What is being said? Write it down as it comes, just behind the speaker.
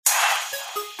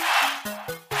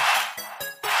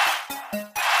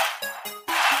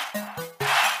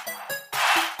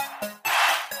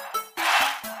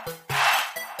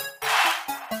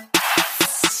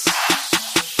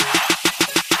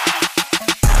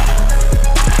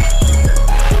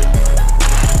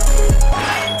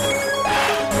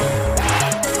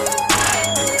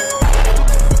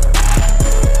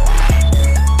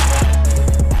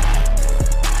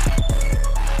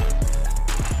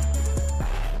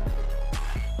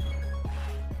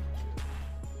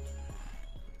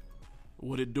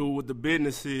What it do with the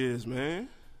business is, man.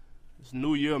 It's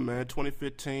New Year, man,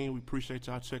 2015. We appreciate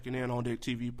y'all checking in on Deck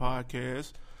TV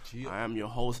Podcast. I am your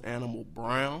host, Animal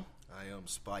Brown. I am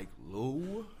Spike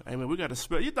Lou. Hey, man, we got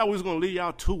to you thought we was going to leave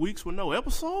y'all 2 weeks with no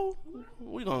episode?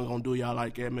 We gonna do y'all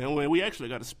like that, man. We actually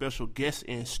got a special guest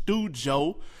in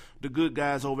studio. The good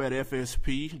guys over at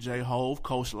FSP, J Hove,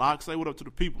 Coach Locke. Say what up to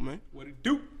the people, man. What it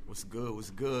do? What's good? What's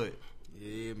good?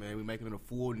 Yeah, man, we making it a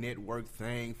full network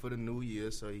thing for the new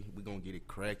year, so we going to get it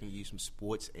cracking, use some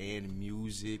sports and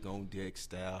music on deck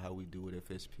style, how we do it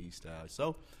FSP style.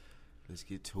 So, let's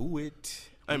get to it.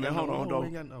 Hey, man, hold on, though.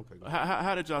 Okay,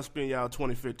 How did y'all spend y'all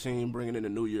 2015 bringing in the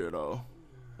new year, though?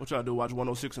 What y'all do, watch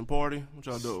 106 and party? What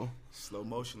y'all do? Slow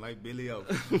motion like Billy O.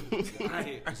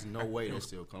 There's no way that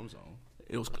still comes on.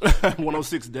 It was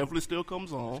 106 definitely still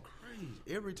comes on. Crazy.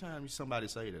 Every time somebody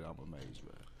say that, I'm amazed,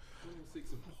 man.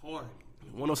 106 and party.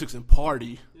 106 and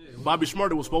party. Yeah, Bobby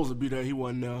Shmurda was supposed to be there. He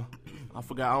wasn't there. I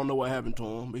forgot. I don't know what happened to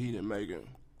him, but he didn't make it.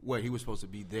 What, he was supposed to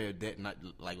be there that night,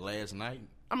 like last night?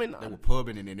 I mean, they were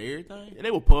pubbing and everything?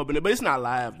 They were pubbing it, but it's not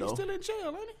live, though. He's still in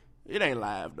jail, ain't he? It ain't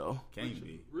live, though. Can't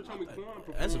be. Rich Homie Quan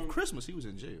performed. As of Christmas, he was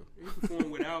in jail. He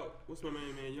performed without, what's my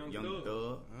name, man? Young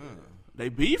Thug. They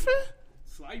beefing?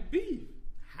 Slight beef.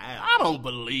 I don't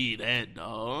believe that,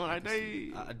 dog. Like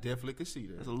I definitely could see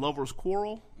that. It's a lover's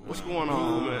quarrel. What's going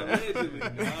on, man? Allegedly.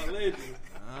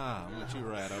 I'm gonna let you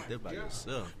ride out there by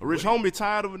yourself. Rich Homie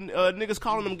tired of niggas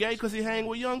calling him gay because he hang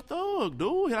with Young Thug,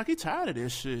 dude. Like, he tired of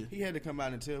this shit. He had to come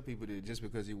out and tell people that just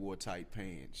because he wore tight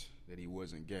pants that he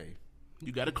wasn't gay.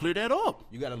 You got to clear that up.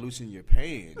 You got to loosen your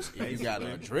pants, and you got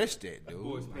to address that, dude.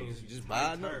 Boys' pants You just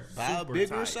buy a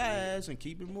bigger size and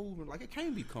keep it moving. Like, it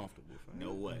can't be comfortable, fam.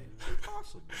 No way. It's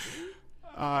impossible, dude.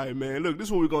 All right, man. Look, this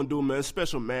is what we're going to do, man.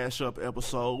 Special mashup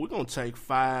episode. We're going to take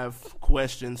 5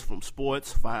 questions from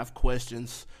sports, 5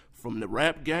 questions from the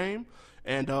rap game.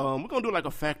 And we're going to do like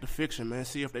a fact or fiction, man.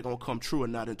 See if they're going to come true or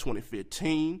not in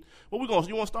 2015. You want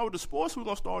to start with the sports or we're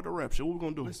going to start with the rap shit? What we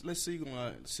going to do? Let's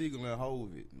Siegel and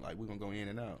hold it. Like, we're going to go in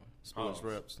and out. Sports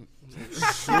reps. Ooh,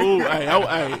 hey,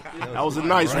 that was a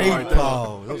nice one right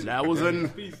there. That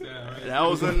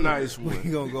was a nice one.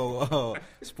 We're going to go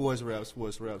sports rep.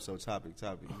 So topic. You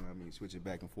know what I mean? Switch it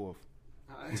back and forth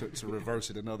to reverse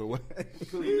it another way.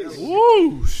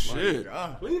 Woo, shit.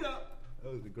 Clean up.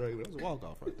 That was great. That was a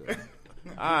walk-off right there.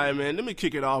 All right, man. Let me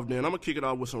kick it off then. I'm going to kick it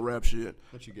off with some rap shit.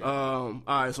 What you got? All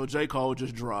right, so J. Cole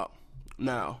just dropped.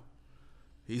 Now,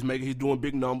 he's doing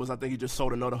big numbers. I think he just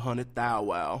sold another 100,000.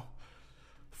 Wow.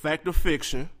 Fact or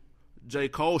fiction, J.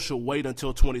 Cole should wait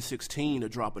until 2016 to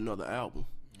drop another album.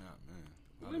 Oh,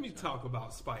 man. Let me talk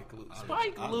about Spike Lee.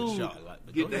 Spike Lee,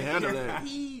 get the hand of that.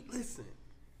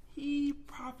 He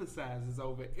prophesizes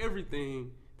over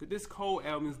everything that this Cole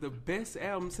album is the best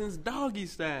album since Doggy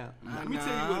Style. Let me tell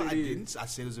you what it is. Didn't. I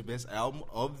said it was the best album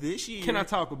of this year. Can I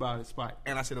talk about it, Spike?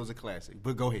 And I said it was a classic,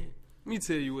 but go ahead. Let me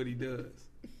tell you what he does.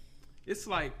 It's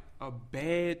like a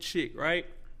bad chick, right?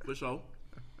 For sure.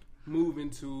 Moving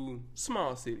to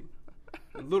small city,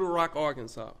 Little Rock,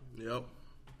 Arkansas. Yep.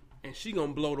 And she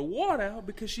gonna blow the water out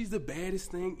because she's the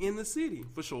baddest thing in the city.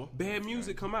 For sure. Bad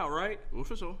music come out, right? Well,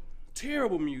 for sure.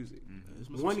 Terrible music.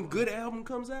 One good album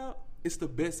comes out, it's the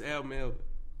best album ever.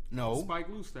 No. Spike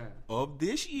Lee style. Of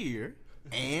this year,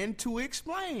 and to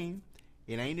explain,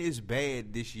 it ain't as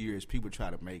bad this year as people try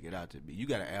to make it out to be. You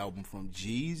got an album from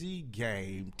Jeezy,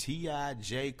 Game, T.I.,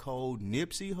 J. Cole,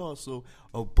 Nipsey Hussle,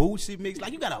 a Boosie mix.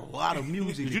 Like, you got a lot of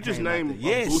music. Did you just name a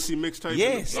Boosie mixtape?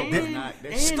 Yes.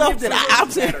 Stuff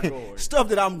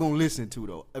that I'm going to listen to,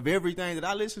 though. Of everything that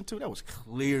I listened to, that was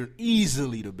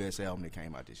easily the best album that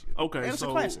came out this year. Okay, and it's a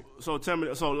classic. So tell me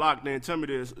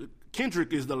this.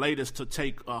 Kendrick is the latest to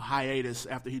take a hiatus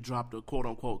after he dropped a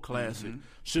quote-unquote classic. Mm-hmm.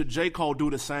 Should J. Cole do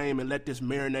the same and let this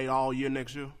marinate all year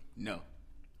next year? No.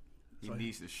 He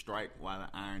needs to strike while the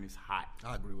iron is hot.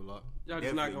 I agree with Locke. Y'all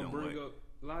just not going to bring up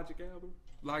Logic album?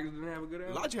 Logic didn't have a good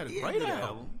album? Logic had a great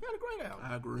album. He had a great album.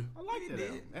 I agree. I like that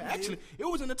album. Actually, it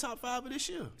was in the top 5 of this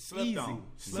year. Slept on.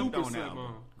 Super slept album.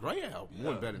 on. Great album.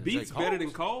 One better than Beats J. Cole's. better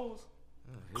than Cole's.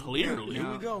 Clearly. Here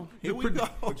we go.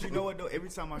 But you know what, though? Every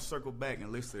time I circle back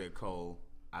and listen to that Cole,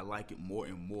 I like it more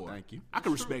and more. Thank you. I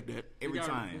can respect that. Every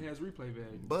time. It has replay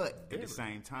value. But at the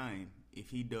same time, if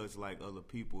he does like other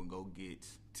people and go get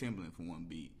Timbaland for one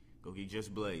beat, go get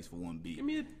Just Blaze for one beat. Give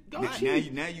me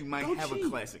Now you might have a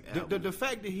classic album. The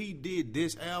fact that he did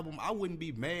this album, I wouldn't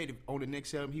be mad if on the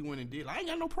next album he went and did. I ain't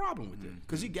got no problem with that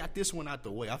because he got this one out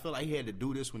the way. I feel like he had to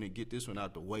do this one and get this one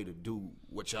out the way to do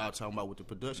what y'all talking about with the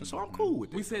production. So I'm cool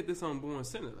with it. We said this on Born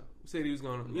Center, though. We said he was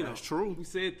going to, That's true. We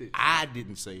said this. I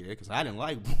didn't say that because I didn't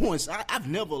like Born. I've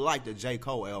never liked a J.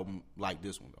 Cole album like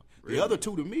this one, though. The other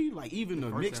two to me, like even the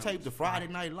first mixtape, album the was Friday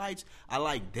Night Lights, I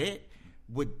like that.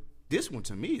 But this one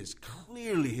to me is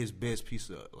clearly his best piece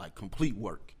of like complete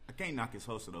work. I can't knock his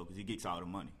hustle though, because he gets all the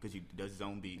money, because he does his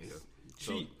own beats.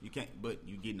 So Cheap. you can't, but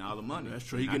you getting all the money. That's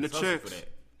true. He Knock getting the his hustle checks. for that.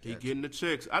 He getting the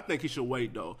checks. I think he should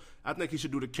wait though. I think he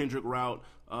should do the Kendrick route.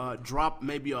 Drop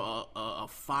maybe a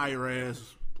fire ass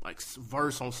like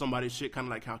verse on somebody's shit, kind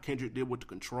of like how Kendrick did with the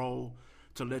Control.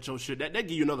 To let your shit that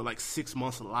give you another like 6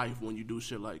 months of life when you do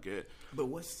shit like that. But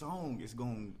what song is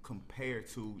going to compare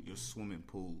to your swimming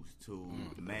pools, to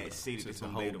Mad City that's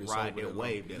going to be able to ride that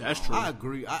wave? That's long? true. I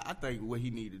agree. I think what he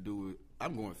need to do is,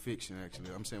 I'm going fiction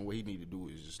actually. I'm saying what he need to do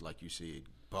is just like you said,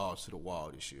 balls to the wall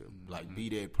this year. Like be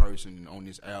that person on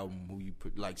this album who you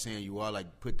put, like saying you are,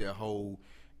 like put that whole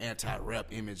anti-rap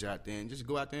image out there and just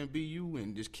go out there and be you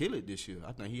and just kill it this year.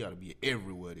 I think he ought to be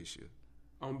everywhere this year.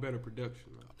 On better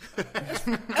production. Though.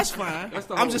 That's fine. That's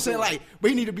the I'm whole just saying, thing. like,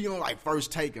 but he need to be on like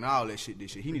First Take and all that shit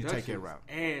this year. He need to take that route.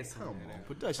 Ass on Come that. on,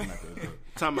 production not that good.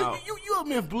 Time out. You a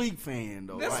Memphis Bleak fan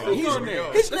though? Let's Like, go he's on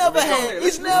there. he's never Let's go had. there.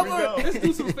 He's never. Let's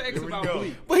do some facts about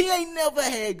Bleak. But he ain't never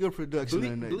had good production.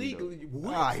 Bleak- in that, Bleak- though.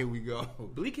 what? Ah, here we go.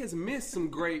 Bleak has missed some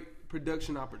great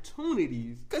production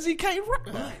opportunities, Cause he can't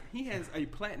but rap. he has a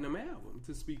platinum album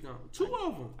to speak on. 2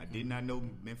 of them. I did not know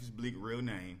Memphis Bleak real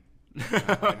name.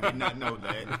 I did not know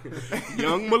that.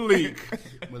 Young Malik.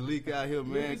 Malik out here,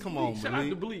 man. Come on, Shout out to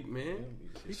Malik. Bleak, man.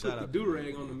 He Shout put the out to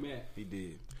do-rag on the map. He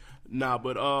did. Nah,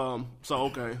 but so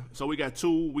okay. So we got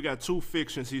two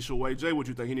fictions he should wait. Jay, what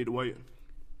you think he need to wait?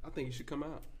 I think he should come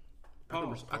out.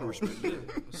 I can respect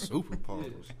that. Super pause.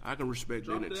 I can respect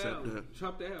that Drop and the accept album. that.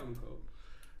 Drop the album, Cole.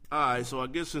 All right, so I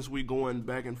guess since we going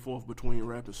back and forth between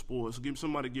rap and sports,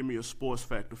 give me a sports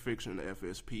fact or fiction in the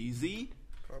FSPZ.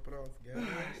 Pop it off, guys.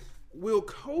 Will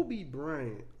Kobe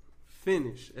Bryant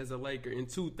finish as a Laker in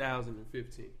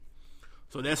 2015?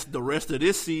 So that's the rest of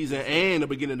this season and the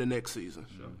beginning of the next season.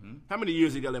 How many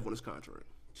years he got left on his contract?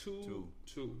 Two.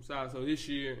 So this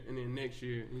year and then next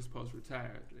year he's supposed to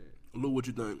retire after that. Lou, what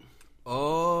you think?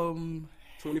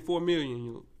 24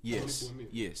 million. Yes, 24 million.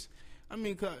 yes. I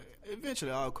mean, 'cause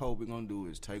eventually all Kobe gonna do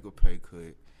is take a pay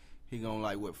cut. He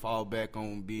gonna fall back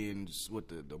on being with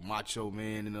the macho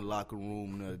man in the locker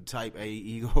room, the type A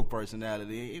ego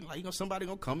personality. And somebody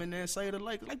gonna come in there and say the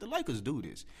Lakers do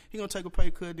this. He gonna take a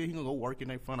pay cut, then he gonna go work in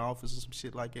their front office or some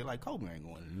shit like that. Like Kobe ain't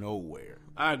going nowhere.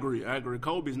 I agree.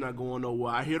 Kobe's not going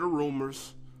nowhere. I hear the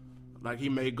rumors. Like he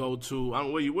may go to, I don't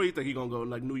know, where you think he gonna go?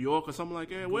 Like New York or something like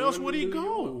that? Where else would he New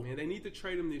go? York, man, they need to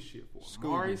trade him this year for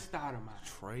Amari Stoudemire.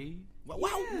 Trade? Yeah.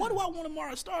 What do I want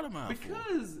Amari Stoudemire for?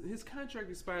 Because his contract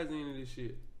expires at the end of this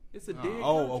year. It's a dead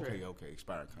Oh, contract. okay.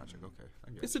 Expired contract. Okay,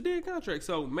 I get It's a dead contract.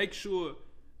 So make sure,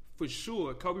 for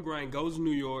sure, Kobe Bryant goes to New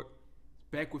York,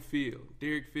 back with Phil,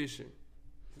 Derek Fisher.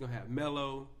 He's going to have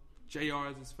Melo. JR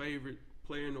is his favorite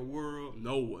player in the world.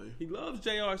 No way. He loves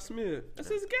J.R. Smith. That's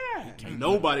his guy.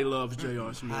 Nobody loves J.R.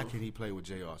 How Smith. can he play with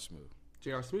J.R. Smith?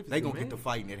 J.R. Smith is They the gonna man. get to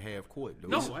fighting at half court. Dude.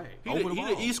 No way. He Over the, the he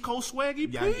ball. the East Coast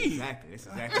swaggy Yeah, P. exactly. That's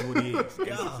exactly what it is.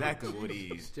 That's exactly what it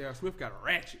is. J.R. Smith got a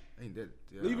ratchet. Ain't that,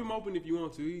 yeah. Leave him open if you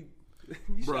want to. He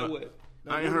Bruh. shot what?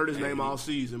 I ain't heard his name all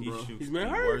season, He bro. shoots He's been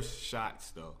the hurt. worst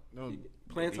shots, though. No,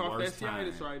 Playing The tough worst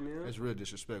fasciitis time. right now. that's real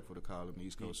disrespectful to call him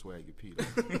East Coast Swaggy Peter.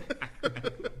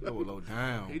 That was low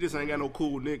down. He just ain't got no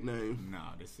cool nickname.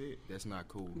 Nah, that's it. That's not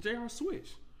cool. J.R.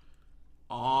 Switch.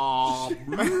 Oh,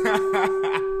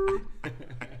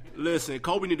 listen,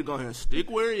 Kobe need to go ahead and stick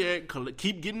where he at.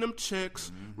 Keep getting them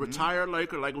checks. Retire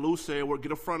Laker, like Lou said, or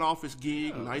get a front office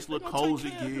gig, nice They little gonna take cozy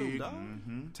care of him, gig.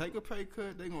 dog. Take a pay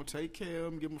cut. They gonna take care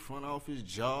of him. Give him a front office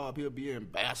job. He'll be an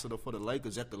ambassador for the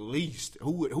Lakers at the least.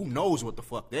 Who knows what the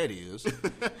fuck that is?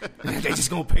 They just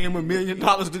gonna pay him $1 million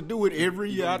to do it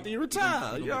every year after he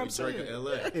retire. You know what I'm saying? Drake of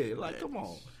LA. Yeah, like come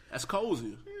on. That's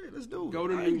cozy. Yeah, let's do it. Go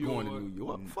to I ain't New going to York. New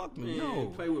York. Fuck me, Man, no.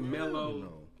 play with Melo.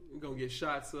 No. We're gonna get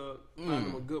shots up. Find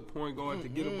him a good point guard to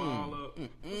get a ball up.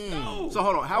 Let's go. So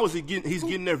hold on, how is he getting? He's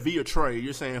getting there via trade.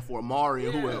 You're saying for Amari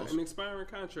and who Yeah, else? an expiring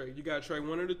contract. You got to trade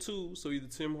one of the two. So either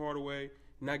Tim Hardaway,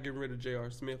 not getting rid of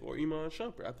J.R. Smith, or Iman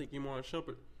Shumpert. I think Iman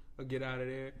Shumpert will get out of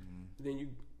there. Then you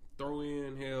throw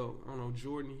in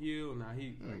Jordan Hill. Now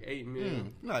he like $8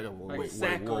 million. Like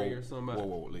Zachary or somebody.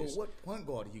 Whoa, But listen. what point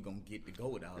guard are you going to get to go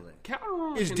with all that?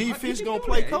 Calderon Is can- D he Fish can gonna do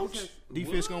play that. He coach? just has- D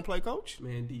Fish What? gonna play coach?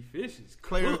 Man, D Fish is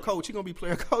Player cooked. coach. He gonna be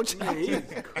player coach. Man, he's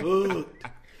cooked.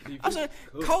 D. I'm Fish saying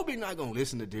cooked. Kobe not gonna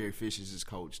listen to Derek Fisher as his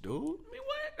coach, dude. I mean,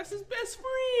 what? That's his best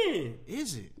friend.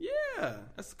 Is it? Yeah,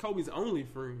 that's Kobe's only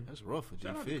friend. That's rough for D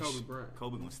Shout out to Fish. Kobe Bryant.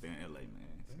 Kobe going to stay in L.A.,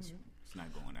 man. It's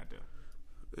not going out there.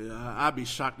 Yeah, I'd be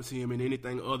shocked to see him in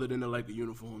anything other than the Laker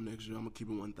uniform next year. I'm gonna keep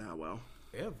it 1,000. Wow.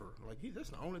 Ever? Like that's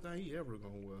the only thing he ever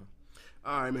gonna wear.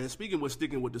 All right, man. Sticking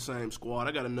with the same squad,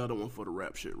 I got another one for the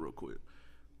rap shit real quick.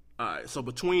 All right, so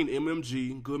between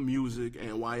MMG, Good Music,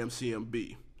 and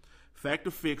YMCMB, fact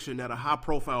or fiction that a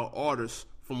high-profile artist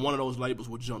from one of those labels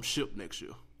will jump ship next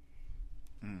year?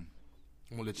 I'm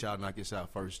gonna let y'all knock this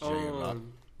out first, Jay. and Lock.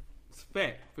 It's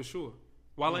fact for sure.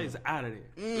 Wale's out of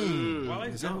there.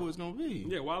 Wale's Is that gone. who it's gonna be?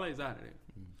 Yeah, Wale's out of there.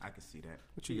 I can see that.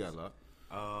 What you got, Lock?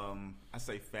 I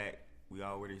say fact. We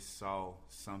already saw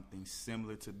something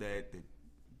similar to that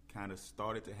kind of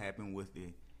started to happen with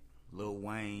the Lil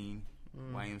Wayne,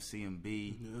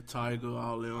 YMCMB. Yeah, Tiger,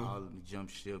 all them. All of the jump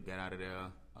ship got out of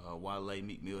there. Wale,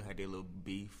 Meek Mill had their little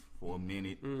beef for a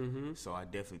minute. So I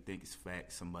definitely think it's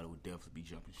fact. Somebody would definitely be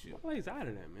jumping ship. Wale's out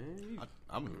of there, man.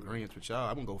 I'm in agreement with y'all.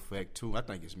 I'm gonna go fact too. I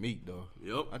think it's Meek though.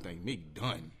 Yep. I think Meek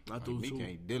done. I do, Meek too.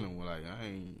 ain't dealing with I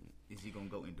ain't. Is he gonna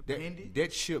go independent?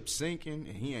 That ship sinking,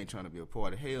 and he ain't trying to be a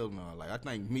part of hell no. Like I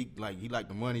think Meek, he like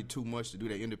the money too much to do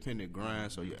that independent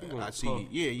grind. So yeah, gonna I see. Puff.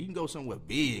 Yeah, you can go somewhere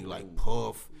big like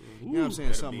Puff. You know what I'm saying?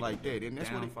 That'll Something be like that, and that's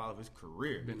what it. downfall of his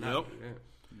career. Been Yep. out of there.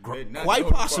 Better not Quite go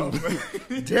to possibly, Puff.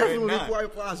 definitely Better not.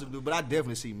 quite possibly. But I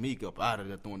definitely see Meek up out of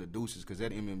there throwing the deuces because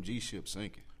that MMG ship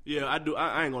sinking. Yeah, I do.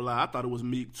 I ain't gonna lie. I thought it was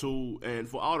Meek too, and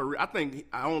for all the,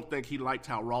 I don't think he liked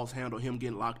how Ross handled him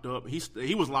getting locked up.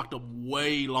 He was locked up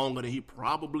way longer than he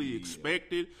probably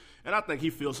expected, and I think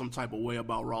he feels some type of way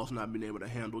about Ross not being able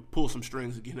to pull some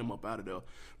strings to get him up out of there.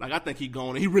 Like I think he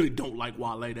gone. He really don't like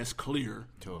Wale. That's clear.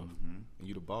 Tough. And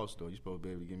you the boss though. You supposed to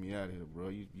be able to get me out of here, bro.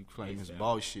 You claim this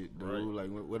boss shit, dude. Like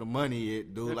where the money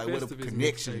at, dude? That Like where the Festivus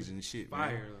connections mixtape, and shit, fire.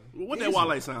 man. Like. What that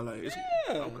Wale sound like?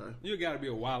 Okay. You gotta be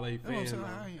a Wale fan. what I'm saying. though.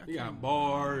 I He got can't-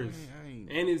 bars, I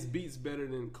ain't- and his beats better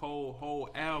than Cole whole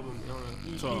album on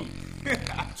an EP.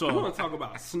 Tough. You want to talk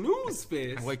about snooze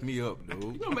fest? Wake me up, dude.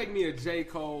 You gonna make me a J.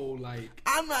 Cole like?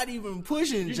 I'm not even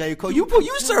pushing J. Cole. You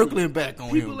circling back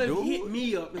on People him, have dude. hit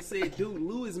me up and said, "Dude,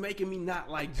 Lou is making me not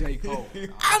like J. Cole."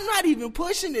 I'm not even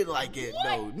pushing it like it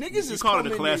though. Niggas You is call it a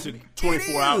coming classic in-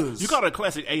 24 It hours. is. You call it a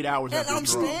classic 8 hours. And after I'm it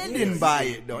dropped. standing by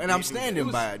it though. And I'm standing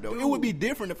was- by it though. It would be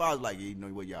different if I was like, you know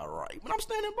what, y'all right. But I'm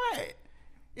standing by it.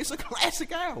 It's a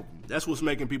classic album. That's what's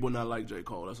making people not like J.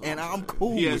 Cole. That's all And I'm saying.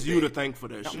 cool He has with you that. to thank for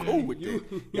that I'm shit. cool with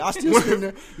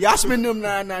that. Y'all spend them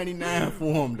 $9.99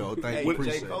 for him though. Thank Hey, you. J.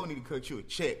 Appreciate Cole need need to cut you a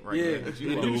check right Yeah, now. 'cause you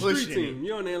You on are the street pushing team.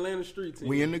 You on the Atlanta street team.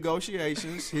 We in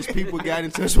negotiations. His people got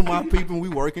in touch with my people and we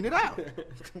working it out.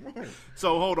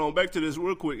 So hold on, back to this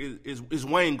real quick. Is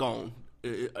Wayne gone,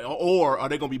 or are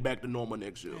they gonna be back to normal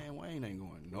next year? Man, Wayne ain't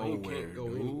going Wayne nowhere, can't go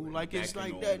dude. anywhere. Like it's Back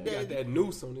to like normal. He got that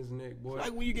noose on his neck, boy.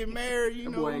 like when you get married, you That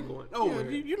know. boy ain't going nowhere.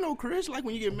 You know, Chris. Like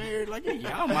when you get married, like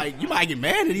you might get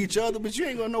mad at each other, but you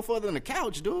ain't going no further than the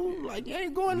couch, dude. Like you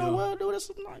ain't going nowhere, dude.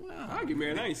 That's like nah. I get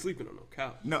married, I ain't sleeping on no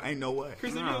couch. No, ain't no way.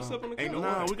 Chris, have you ever slept on the couch? Ain't no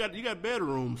Nah, way. you got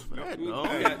bedrooms for that, You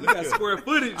dog. got square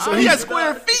footage. So he got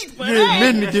square feet for You that.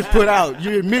 admitting to get put out.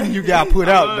 You admitting you got put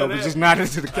out though, but just not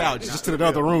into the couch, just to the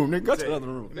other room. Nigga, go to the other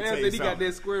room. Man said he got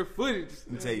that square footage.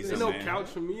 me tell you Ain't no something, man. couch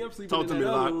for me. I'm sleeping Talk in to that me,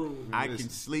 other Locke. room. I can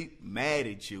sleep mad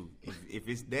at you. If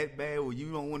it's that bad where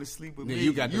you don't want to sleep with Then me,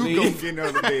 you got to you leave. go get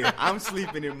another bed. I'm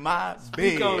sleeping in my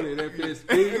Speak bed. on it,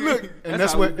 FSP. Look, and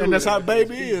that's how what, we do and that's it, how FSP,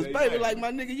 baby is. baby. Baby, like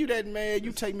my nigga, you that mad?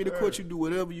 You take me to court, you do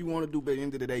whatever you want to do. But at the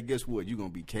end of the day, guess what? You gonna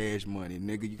be cash money,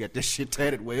 nigga. You got that shit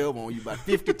tatted wherever on you about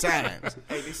 50 times.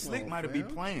 Hey, this slick might have been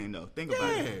playing though. Think about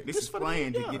Yeah, it. This this is for the-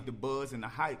 playing to yeah. get the buzz and the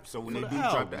hype. So when For they the do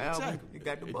drop album, the album, exactly. it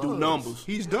got the It buzz. do numbers.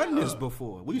 He's done this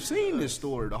before. We've seen this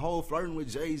story. The whole flirting with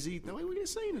Jay-Z thing. We didn't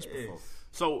seen this before.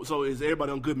 So is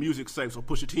everybody on Good Music safe? So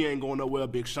Pusha T ain't going nowhere.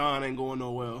 Big Sean ain't going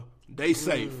nowhere. They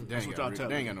safe. They That's ain't, what y'all got, telling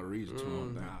they ain't me. got no reason to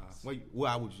them. Wait,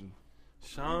 why would you?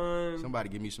 Sean Somebody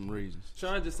give me some reasons.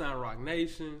 just signed Rock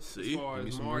Nation. See? As far Give me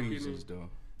as some marketing, reasons, though.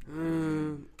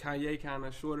 Kanye kind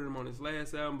of shorted him on his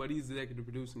last album, but he's executive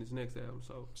producing his next album.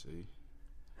 So See,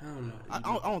 I don't know.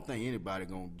 I don't think anybody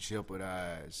gonna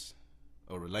jeopardize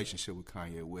a relationship with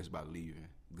Kanye West by leaving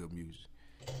Good Music.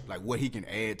 Like what he can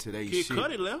add to their Kid shit.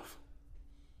 Cudi left.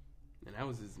 And that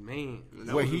was his man.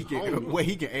 That What was he his can homie. what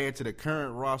he can add to the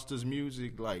current roster's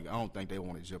music, like I don't think they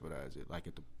want to jeopardize it. Like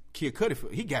at the Kid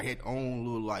Cudi, he got his own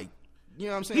little like, you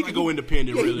know what I'm saying? He Like, could go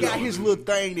independent, Yeah, really, he got though. his little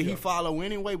thing that he follow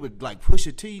anyway. But like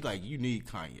Pusha T, like you need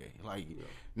Kanye. Like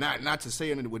not to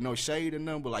say it with no shade in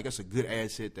them, but like that's a good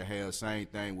asset to have. Same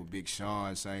thing with Big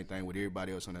Sean. Same thing with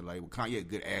everybody else on that label. Kanye a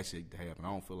good asset to have, and I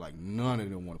don't feel like none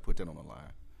of them want to put that on the line.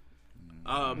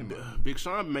 Big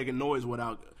Sean been making noise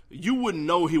without you wouldn't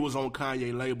know he was on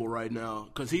Kanye label right now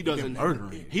because he doesn't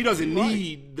murdering. he doesn't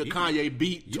need the Kanye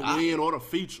beat to win or the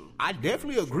feature. I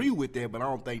definitely agree with that, but I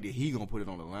don't think that he gonna put it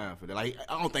on the line for that. Like,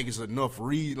 I don't think it's enough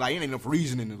reason. Like, it ain't enough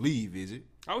reasoning to leave, is it?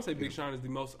 I would say Big Sean is the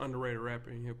most underrated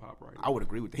rapper in hip hop right now. I would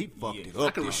agree with that. He fucked it up.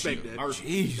 I can this respect year. that.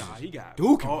 Jesus, Nah, he got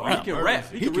dude can oh, rap. He can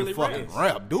rap. He can really fucking rap.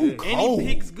 rap. Dude, And cold. he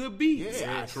picks good beats.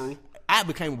 Yeah, True. I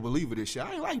became a believer of this shit.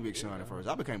 I ain't like Big Sean at first.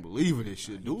 I became a believer of this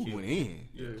shit. Dude went in.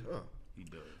 Yeah. He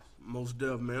does. Most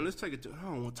def, man. Let's take it to. I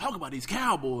don't want to talk about these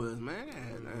Cowboys, man.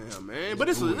 Damn, man. But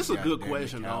this is a good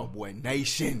question, though. Cowboy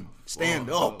Nation, stand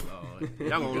up. Y'all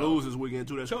gonna lose this weekend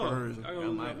too. That's Come crazy. on. I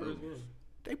got my first game.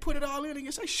 They put it all in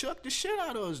against. They shucked the shit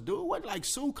out of us, dude. What, like,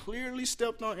 Sue clearly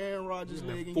stepped on Aaron Rodgers'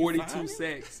 leg and 42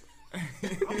 sacks.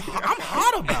 I'm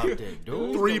hot about that,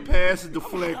 dude. 3 passes He's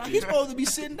deflected, supposed to be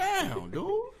sitting down, dude.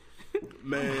 I'm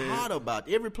man. hot about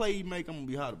it. Every play he make, I'm gonna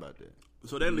be hot about that.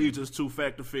 So that leads us to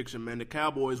fact or fiction, man. The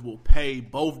Cowboys will pay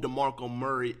both DeMarco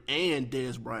Murray and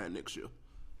Dez Bryant next year.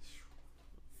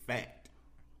 Fact.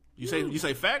 You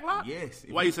say fact, Lock? Yes.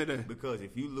 Why you say that? Because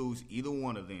if you lose either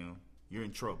one of them, you're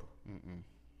in trouble.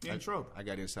 You're in trouble. I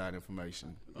got inside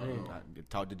information. I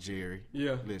talked to Jerry.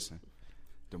 Yeah. Listen,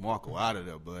 DeMarco out of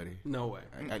there, buddy. No way.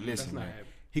 Listen, That's not man. happening.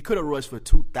 He could have rushed for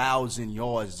 2,000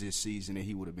 yards this season and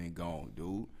he would have been gone,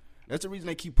 dude. That's the reason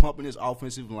they keep pumping this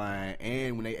offensive line.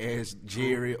 And when they asked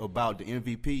Jerry about the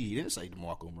MVP, he didn't say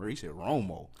DeMarco Murray. He said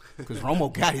Romo. Because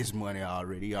Romo got his money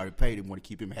already. He already paid him, want to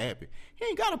keep him happy. He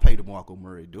ain't got to pay DeMarco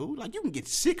Murray, dude. Like, you can get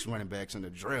 6 running backs in the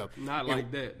draft. Not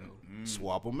like that, though.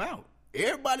 Swap them out.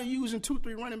 Everybody using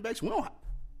 2-3 running backs.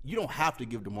 You don't have to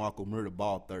give DeMarco Murray the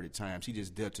ball 30 times. He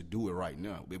just there to do it right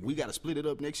now. If we got to split it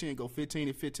up next year and go 15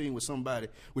 and 15 with somebody,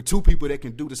 with 2 people that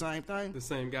can do the same thing, The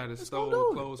same guy that let's stole go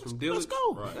do it. clothes from Let's Dillard's.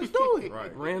 go. Let's do it.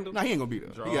 Randall. No, he ain't gonna be there.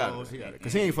 He got it.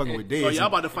 Because he ain't fucking with Dez. So y'all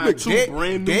about to find 2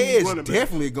 brand new Dez running backs.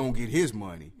 definitely gonna get his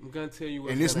money. I'm going to tell you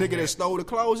what's And this gonna nigga that happen. stole the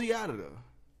clothes, he out of there.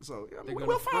 So gonna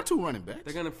we'll find 2 running backs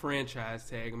They're going to franchise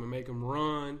tag him and make him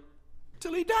run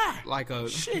till he die. like a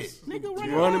Shit, nigga,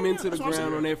 run him into the That's what I'm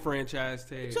ground on saying. that franchise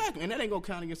tag. Exactly, and that ain't gonna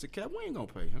count against the cap. We ain't gonna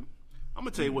pay him. I'm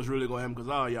gonna tell you what's really gonna happen because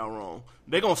all y'all wrong.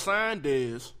 They gonna sign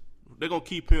Dez. They gonna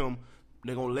keep him.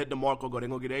 They gonna let DeMarco go. They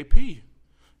gonna get AP.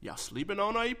 Y'all sleeping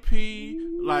on AP?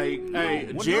 Like,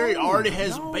 hey, well, Jerry no, already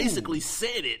has no. basically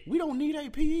said it. We don't need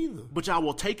AP either. But y'all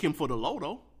will take him for the low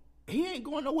though. He ain't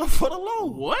going nowhere for the low.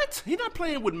 What? He not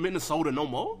playing with Minnesota no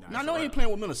more. Now, I know he ain't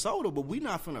playing with Minnesota, but we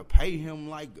not finna pay him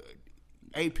like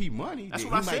AP money. That's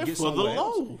that what I he might said get for the somewhere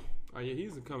else. low. Oh, yeah,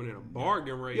 he's coming in a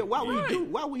bargain rate. Yeah, why would Right. he do?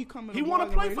 Why would he come in? He want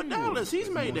to play for Dallas. He's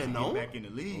made that Get known. back in the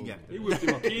league after He that. whipped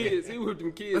them kids. He whipped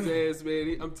them kids' ass,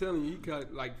 man. I'm telling you, he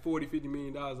cut like $40-50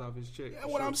 million off his check. That's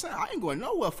what I'm saying. I ain't going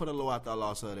nowhere for the low after I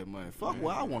lost all that money. Fuck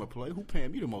where I want to play. Who paying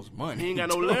me the most money? He ain't got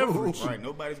no Dude. leverage. Right,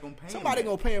 nobody's gonna pay Somebody him.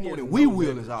 gonna pay him more He than has we no will.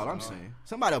 leverage. Is all I'm saying.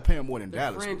 Somebody will pay him more than They're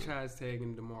Dallas. will. franchise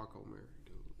tagging DeMarco Murray,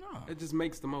 dude. No. It just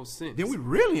makes the most sense. Then we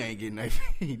really ain't getting AP.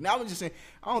 Now I'm just saying.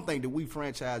 I don't think that we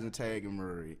franchise and tag and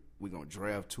Murray. We gonna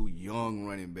draft 2 young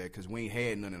running backs because we ain't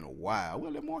had none in a while.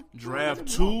 Well, let more Draft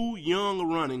 2 young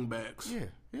running backs. Yeah.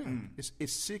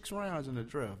 It's 6 rounds in the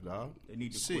draft, dog. They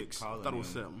need to 6. quit calling Thought it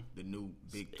was them 7. the new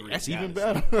big 3. That's even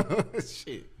Dallas. better.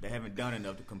 Shit. They haven't done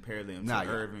enough to compare them Nah, to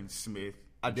yeah. Irvin Smith.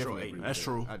 I and Troy definitely Aikman. agree. That's with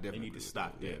true. that. I They definitely need agree to with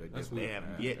stop that. that. Yeah, They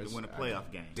haven't yet to win a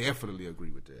playoff game. Definitely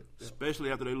agree with that. Especially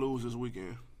after they lose this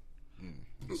weekend.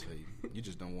 You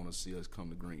just don't want to see us come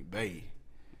to Green Bay.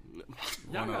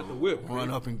 Y'all got the whip. Run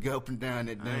man. up and down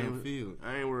that damn field.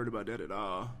 I ain't worried about that at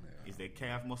all. Is that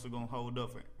calf muscle gonna hold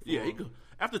up? Yeah, he good.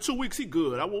 After 2 weeks, he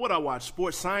good. What I watch?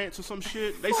 Sports Science or some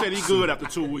shit? They said he good after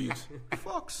 2 weeks.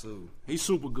 Fuck Sue. He's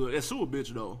super good. That's Sue a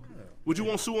bitch, though. Would you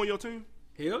want Sue on your team?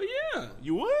 Hell yeah.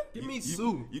 You would? Give me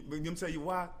Sue. Let me tell you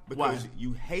why. Why? Because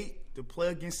you hate to play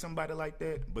against somebody like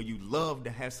that, but you love to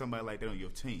have somebody like that on your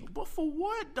team. But for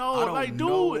what, I though? don't Like,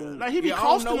 know. dude, like, he be Yeah, I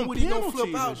costing don't know them when he gonna penalties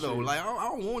flip out and though. shit. Like I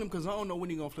don't want him because I don't know when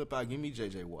he gonna flip out. Give me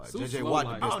J.J. Watt. Sue's J.J. slow Watt,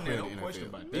 like the best that. player No in the question NFL.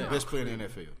 about The that. best player in the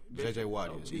NFL. J.J.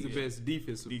 Watt is. He's the best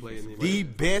defensive player in the The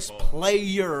NFL. best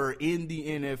player in the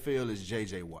NFL is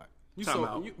J.J. Watt. Time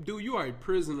out. Dude, you are a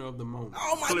prisoner of the moment.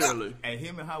 Oh my Clearly. And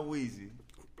him and how Weezy.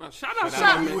 Shout out to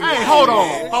Shout- my man. Hey, hold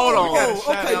on.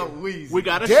 Shout okay. out Weezy. We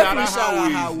got to Definitely shout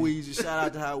out How Weezy. Shout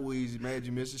out to How Weezy. Man,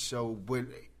 you missed the show. But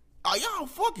are y'all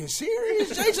fucking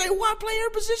serious? J.J. Watt playing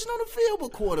every position on the field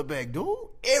but quarterback, dude.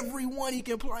 Everyone he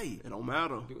can play. It don't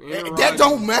matter. Aaron That Rodgers-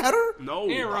 don't matter. No.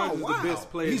 Aaron Rodgers is wow. the best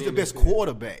player. He's in the best NFL.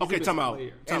 quarterback. Okay, best time out.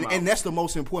 player. Time out. And that's the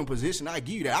most important position. I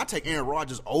give you that. I take Aaron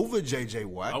Rodgers over J.J.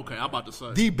 Watt. Okay, I'm about to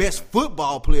say. The best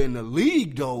football player in the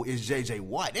league, though, is J.J.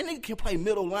 Watt. That nigga can play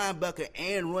middle linebacker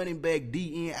and running back,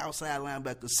 DN, outside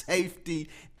linebacker, safety,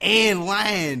 and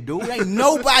line, dude. Ain't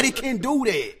nobody can do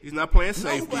that. He's not playing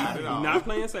safety. Nobody. He's not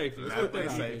playing safety. Let's put that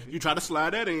out there. You try to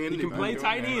slide that in. He can play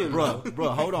tight end, Bro,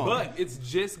 hold on. but it's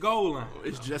just goal line.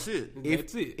 It's just it.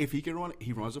 That's it. If he can run,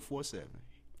 he runs a 4.7,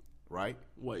 right?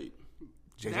 Wait.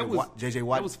 JJ Watt.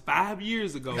 That was 5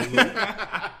 years ago. Luke.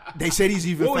 They said he's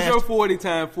even What was faster. your 40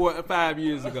 time 5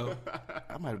 years ago?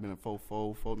 I might have been a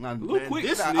 4.4. Nah, Luke quick.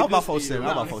 this I'm nigga's about 4.7. I'm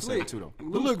Nah, about he 4.7 slick. too, though. But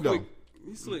Luke look, though. quick.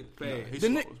 He slick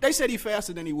fast. They said he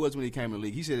faster than he was when he came in the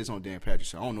league. He said it's on Dan Patrick.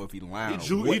 So I don't know if he lying.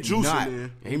 He or juicing, whatnot.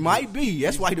 man. He might be.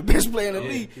 That's why he the best player in the Yeah,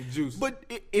 league. he juicing. But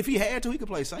if he had to, he could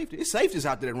play safety. It's safeties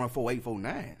out there that run 4.8,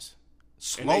 4.9s.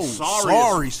 And they Slow,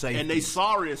 sorry safety. And they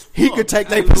sorry as fuck. He could take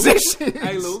their Lou. position.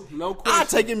 Hey, Lou, no question. I'll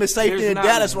take him as safety There's in not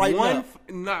Dallas right one,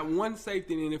 now. Not one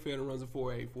safety in the NFL that runs a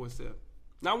 4.8, 4.7.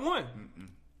 Not one.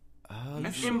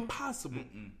 That's impossible.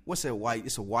 What's that white?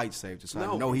 It's a white safety. So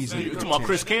No. I know he's in You the talking about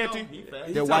Chris contention. Canty? You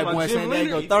That talking white about boy in Jim San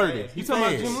Diego Leonard? 30. You talking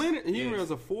about fast. Jim Leonard? He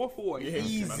runs a 4.4.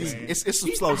 Easy. It's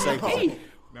some slow safety.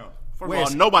 No. First of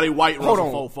all, nobody white runs Hold a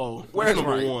on. 4.4. Where's That's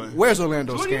number one. Where's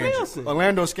Orlando Jordy Scandrick? Nelson.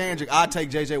 Orlando Scandrick. I'll take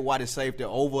J.J. Watt as safety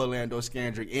over Orlando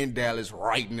Scandrick in Dallas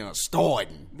right now,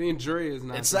 starting. Then Dre is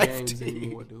not It's the games safety.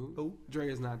 anymore, dude. Who?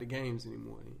 Dre is not the games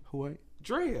anymore. Who ain't?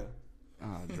 Dre.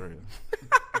 Dre.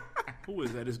 Who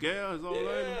is that? His gal? His old lady?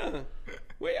 Yeah.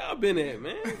 Where y'all been at,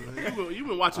 man? You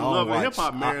been watching I don't Love and watch. Hip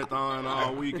Hop Marathon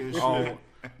all week and shit. Oh,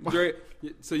 Dre.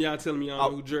 So y'all telling me y'all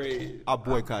know who Dre is? I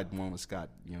boycott Mama Scott.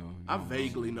 You know, I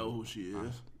vaguely know who she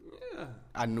is. Yeah.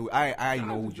 I knew. I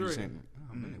know who Dre. you sent me.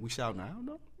 Oh, man, we shouting out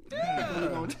though.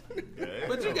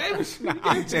 But you gave us.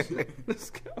 Let's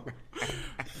go.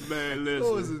 Man,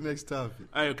 What was listen. the next topic?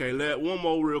 Hey, okay, one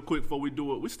more real quick before we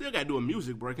do it. We still got to do a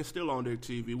music break. It's still on their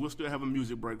TV. We'll still have a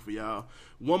music break for y'all.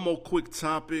 One more quick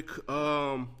topic.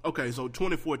 Okay, so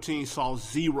 2014 saw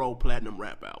 0 platinum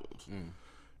rap albums.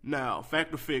 Now,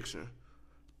 fact or fiction,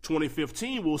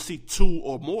 2015 we'll see 2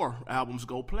 or more albums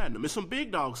go platinum. There's some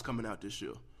big dogs coming out this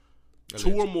year.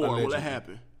 2 or more. Will it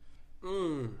happen?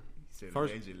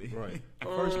 First- Allegedly. Right.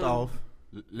 First off,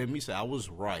 let me say I was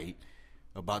right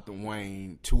about the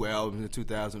Wayne 2 albums in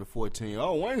 2014.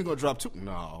 Oh, Wayne's gonna drop 2.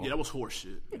 No. Yeah, that was horse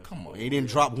shit. Come on, he didn't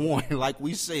drop 1 like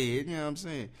we said. You know what I'm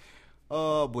saying?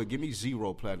 Boy, give me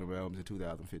 0 platinum albums in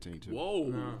 2015 too.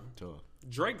 Whoa. Tough.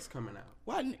 Drake's coming out.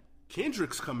 Why?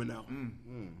 Kendrick's coming out.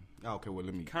 Okay, well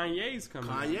let me. Kanye's coming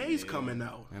out. Kanye's coming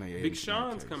out. That ain't Big 80%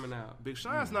 Sean's case. coming out. Big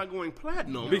Sean's not going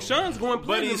platinum. Big Sean's going But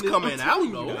platinum. he's I'm coming telling out,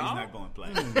 you, though. He's dog. not going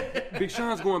platinum. Big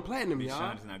Sean's going platinum, y'all.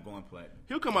 Sean is not going platinum.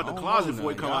 He'll come out the I don't closet know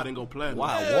before he now, come y'all. out and go platinum.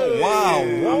 Wow, whoa.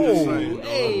 I'm just saying.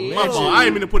 Hey, My fault. I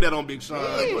ain't mean to put that on Big Sean.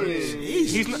 but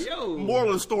He's he's not, Yo. moral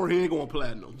of the story, he ain't going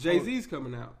platinum. Jay-Z's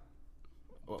coming out.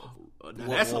 Now,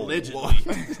 that's allegedly.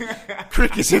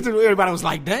 Crickets into everybody was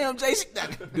like, damn, Jason.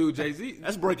 Dude, Jay-Z.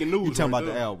 That's breaking news. You talking about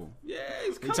right the album? Yeah,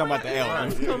 he's coming talking about out. the album.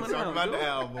 He's He's coming talking out, about dude.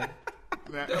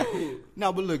 the album. Dude.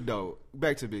 No, but look though,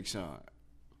 back to Big Sean.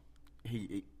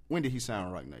 He when did he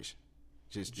sign Rock Nation?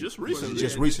 Just recently.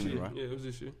 Just Yeah, recently, this year. right? Yeah, it was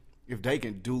this year. If they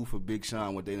can do for Big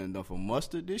Sean what they done done for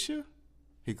Mustard this year,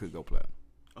 he could go platinum.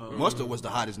 Mustard was the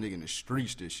hottest nigga in the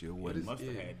streets this year. Wasn't he? Must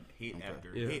have had hit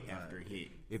after Yeah. hit after hit.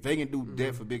 If they can do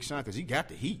that for Big Sean, because he got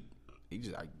the heat, he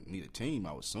just need a team.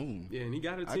 I would assume. Yeah, and he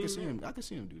got a I team. can see now. him. I can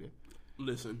see him do that.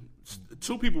 Listen,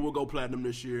 2 people will go platinum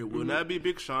this year. It will not be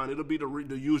Big Sean. It'll be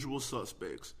the usual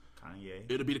suspects. Kanye.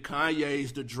 It'll be the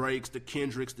Kanyes, the Drakes, the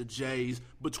Kendricks, the Jays.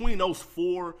 Between those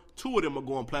 4, 2 of them are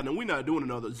going platinum. We're not doing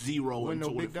another 0 When in no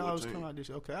big dogs 2014. come out this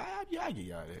year, okay, I get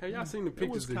y'all that. Have y'all seen the It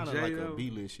was pictures of kind of Jay, like though? a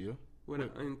B-list year.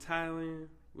 In Thailand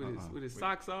with his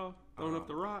socks off, throwing up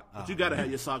the rock. But you gotta have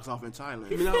your socks off in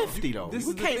Thailand. You know, 50 though. This We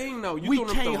is the can't- thing, though. You we throwing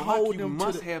up can't the rock, hold you them to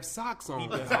must the- have socks on. He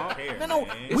doesn't dog. care, No,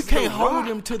 man. we It's can't the hold Rock,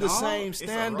 them to the dog. same It's a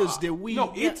standards Rock. that we.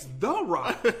 No, it's the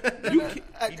rock. You can't,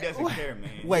 He doesn't care, man.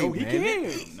 Wait, no, he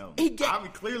man. can. No. He get- I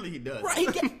mean, clearly he does. Right, he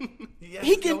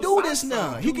has can no do this socks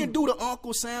now. on. He can do the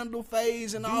Uncle Sandal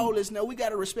phase and all this now. We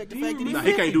gotta respect the fact that Nah,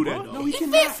 he's he can't do that, though. No, he He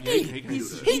cannot. 50. he can't do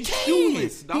that. He He's can.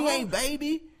 shoeless, He dog. ain't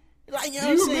baby. Like, you know Do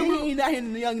what you I'm saying? remember- He ain't out here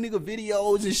in the young nigga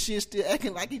videos and shit still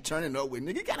acting like he turning up with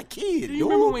nigga. He got a kid, Do you dude.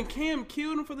 remember when Cam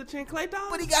killed him for the Chanclay dog?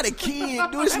 But he got a kid,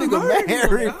 dude. This That nigga murdered him,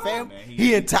 married, dog. fam. Man,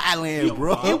 He in Thailand,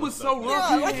 bro. It was so rough.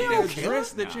 Yeah, he like, he had don't to care.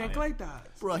 address the Chanclay dogs.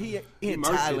 Bro, he in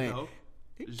merged it, Thailand. though.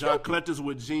 Jean Cletus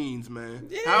with jeans, man.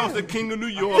 Yeah. How's the king of New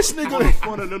York This nigga- on the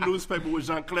front of the newspaper with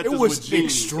Jean Cletus It with was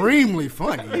jeans? extremely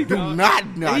funny. Do not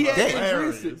He had to that.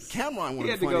 address it. Cameron one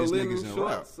He of had the to go funniest live niggas in in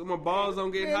rap. shorts so my balls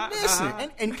don't get Man, hot. listen, Uh-huh.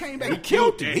 and came back. He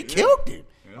killed him. He killed him.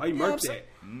 Oh, he You know what I'm murked saying?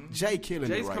 that. Jay killing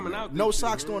Jay's it right coming now. out No this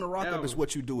socks year, during the man. rock up Ever. is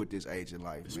what you do at this age in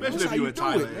life. Especially That's if how you you in do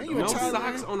Thailand, it, man. You No in Thailand.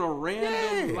 socks on a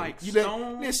random like You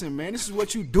stone. listen, man. This is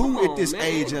what you do Come at on, this man.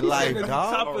 age in He's life, at the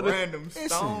dog. top of the- random Listen,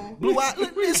 stone. Blue Ivy.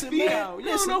 Listen, Feet man. out. You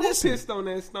don't know who Listen. pissed on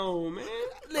that stone, man.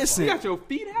 Listen. You got your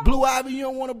feet out. Blue Ivy, you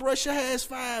don't want to brush your hair, it's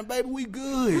fine, baby. We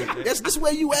good. That's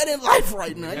where you at in life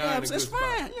right now. You know what I'm saying? It's fine.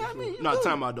 You know what I mean? You No, good.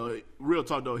 time out though. Real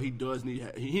talk though, he does need.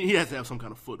 He has to have some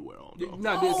kind of footwear on. Though.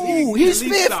 Not this. Oh, he's at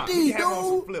least stop. 50, He have on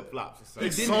some dude. flip flops or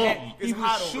something. He didn't So- have, It's he was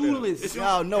hot over there. shoeless.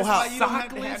 Y'all know That's how why you don't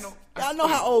have to have sockless. no. y'all know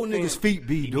how old niggas' feet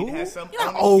be, need dude. to have something You know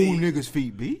on how his old feet. niggas'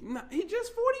 feet be. Nah, he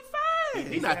just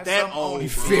 45. He not Have that something old. on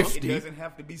He's it, bro. 50. It doesn't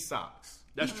have to be socks.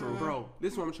 That's true, Bro,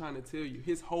 this is what I'm trying to tell you.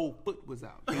 His whole foot was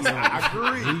out. I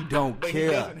agree. He don't But care.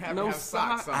 he doesn't have No to have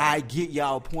socks socks. on. I get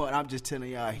y'all point. I'm just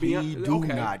telling y'all, he Beyond- do okay,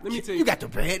 not. let me care. tell You you- got the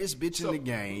baddest bitch in the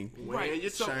game. Wearing your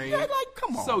So- chain. Yeah, like,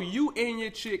 come on. So you and your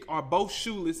chick are both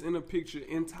shoeless in a picture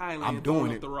in Thailand. I'm throwing doing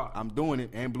up it. The rock. I'm doing it.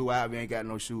 And Blue Ivy ain't got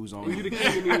no shoes on. You the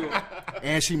king of New York.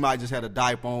 And she might just had a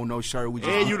diaper on, no shirt. We just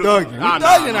And you the- thugging. We Nah,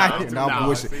 thugging nah, out nah, here. nah, No, I'm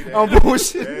bullshit. see that? I'm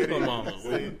bullshit. Come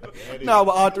on. No,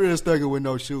 but all three of us thugging with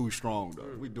no shoes strong, though.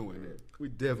 We doing that. We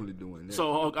definitely doing that.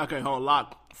 So okay, hold on.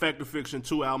 Lock. Fact or fiction?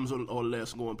 2 albums or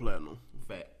less going platinum.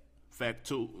 Fact. Fact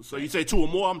 2. So you say 2 or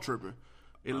more? I'm tripping.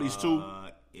 At least 2.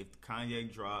 If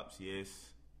Kanye drops, yes.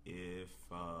 If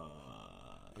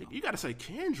You gotta say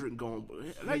Kendrick going.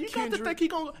 Like, you got to Kendrick. think he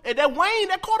going. And that Wayne,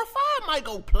 that quarter 5 might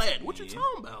go platinum. What you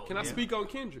talking about? Can I speak on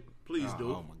Kendrick? Please do.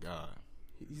 oh my God.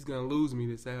 He's gonna lose me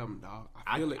this album, dog.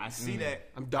 I feel it. I see that.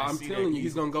 I'm I see telling that you,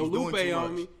 he's gonna go doing Lupe too on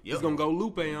much. me. Yep. He's gonna go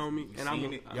Lupe on me, and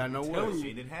seen it. Y'all know what? telling you.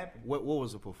 Seen it happen. What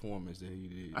was the performance that he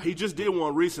did? He just did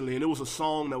one recently, and it was a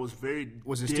song that was very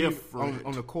Was it Steve different.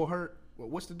 on the Cohort?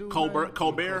 What's the dude? Colbert?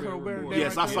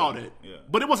 Yes, I saw that. Yeah.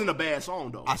 But it wasn't a bad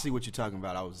song though. I see what you're talking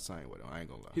about. I was the same with him. I ain't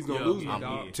gonna lie. He's gonna Yeah, lose yeah, me,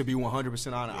 dog. To be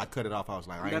 100% honest, I cut it off. I was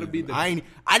like, I gotta ain't, be even, the-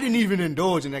 I didn't even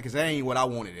indulge in that because that ain't what I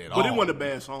wanted at all. But it wasn't a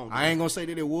bad song. I ain't gonna say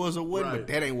that it was or wasn't, Right. but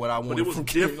that ain't what I wanted. it was from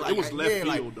different. Kendrick. It was left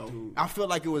field, though. I felt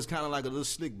like it was kind of like a little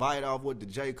slick bite off what the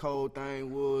J. Cole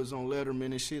thing was on Letterman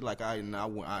and shit. Like I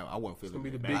wasn't feeling gonna be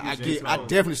it. the But I biggest J. I Cole.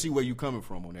 definitely see where you coming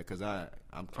from on that because I'm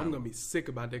I'm gonna be sick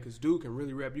about that because dude can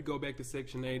really rap. You go back to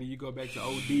Section 80, you go back to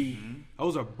OD.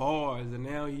 Those are bars, and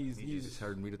now he's It's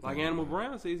hurting me to like think Animal about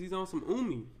Brown says he's on some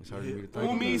Umi. It's hurting me to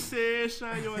think. Umi about. said,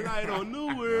 "Shine your light on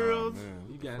new worlds."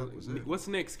 You got was that? what's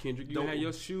next, Kendrick? You Don't- have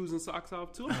your shoes and socks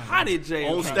off too. How did Jay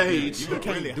On stage. You can't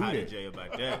really do hot that. at Jay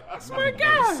about that. I swear to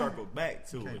God. Circle back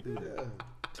to it.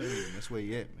 Tell you, that's where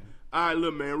you at, man. All right,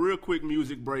 look, man. Real quick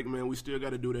music break, man. We still got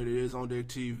to do that. It is on their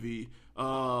TV.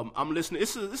 I'm listening.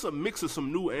 It's a mix of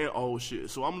some new and old shit.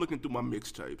 So I'm looking through my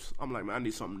mixtapes. I'm like, man, I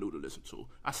need something new to listen to.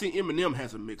 I see Eminem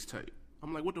has a mixtape.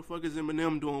 I'm like, what the fuck is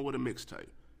Eminem doing with a mixtape?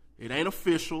 It ain't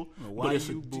official. Why but it's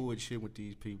you bullshit with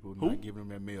these people Who? not giving them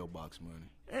that mailbox money?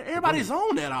 everybody's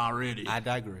on that already. I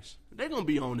digress. They're gonna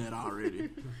be on that already.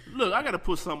 Look, I gotta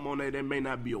put something on there they may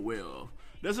not be aware of.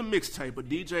 There's a mixtape, a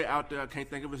DJ out there, I can't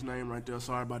think of his name right there,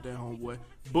 sorry about that, homeboy.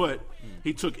 But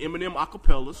he took Eminem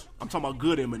acapellas. I'm talking about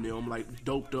good Eminem, like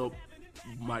doped up,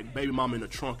 like Baby Mama in the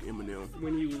Trunk Eminem.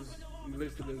 When he was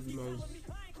listed as the most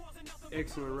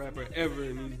excellent rapper ever,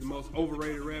 and he's the most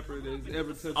overrated rapper that's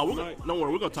ever touched Oh, the mic. don't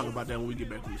worry, we're gonna talk about that when we get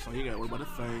back from the song. You ain't gotta worry about a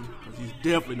thing, because he's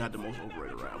definitely not the most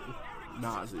overrated rapper.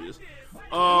 Nas is.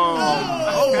 Oh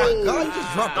my God! You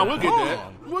just dropped No, a we'll get bomb.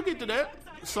 that. We'll get to that.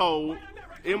 So,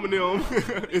 Eminem,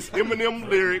 it's Eminem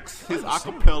lyrics, his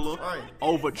acapella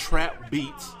over trap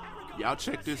beats. Y'all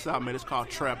check this out, man. It's called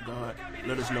Trap God.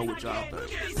 Let us know what y'all think.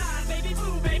 Baby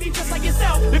blue, baby, just like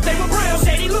yourself. If they were brown,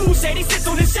 shady lose, shady sits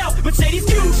on his shelf. But shady's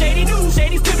cute, shady news,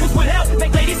 shady's pimples would help.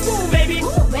 Make ladies school, baby.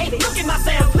 Ooh, baby. Look at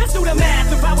myself, let's do the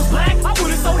math. If I was black, I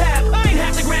would've so have. I ain't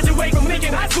have to graduate from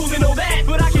Lincoln High School to know that.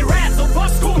 But I can rap, so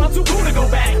fuck school, I'm too cool to go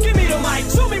back. Give me the mic,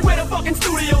 show me where the fucking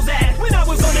studio's at. When I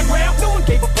was underground, no one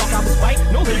gave a fuck, I was white.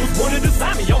 No labels wanted to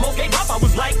sign me, almost gave up. I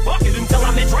was like, fuck it, until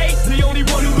I met Dre. The only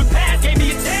one who would pass, gave me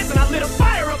a chance, and I lit a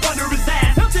fire up under his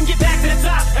ass. Helped him get back to the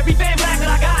top. Every fan black that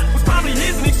I got was probably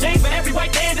his in exchange for every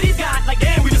white man that he's got. Like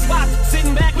damn, we just swapped.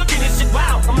 Sitting back looking at shit,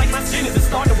 wow. I'm like, my skin is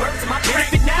starting to work to my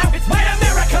period now. It's white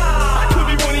America. I could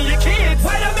be one of your kids.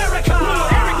 White America. Little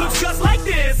Eric looks just like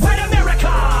this. White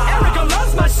America. Erica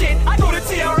loves my shit. I go to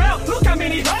TRL.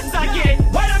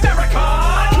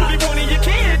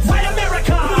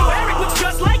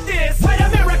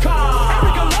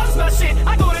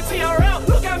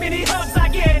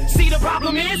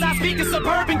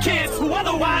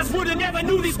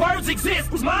 knew these words exist.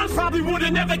 Whose minds probably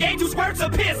would've never gave two squirts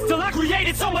of piss. Till I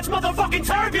created so much motherfucking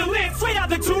turbulence. Straight out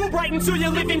the tube, right into your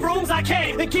living rooms I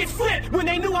came. And kids flipped when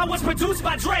they knew I was produced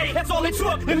by Dre. That's all it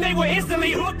took, and they were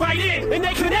instantly hooked right in. And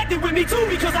they connected with me too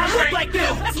because I look like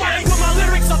them. That's why they put my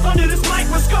lyrics up under this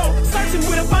microscope. Searching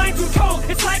with a fine-tooth comb.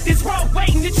 It's like this rope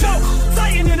waiting to choke.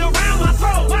 Tightening around my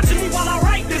throat. Watching me while I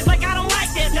write this like I don't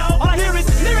like that, no. All I hear is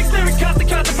lyrics, constant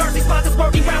controversy. Sponsors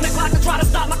working round the clock to try to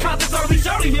stop my concerts early.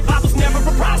 Surely hip-hop was never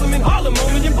a problem in Harlem.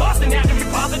 Only in Boston after we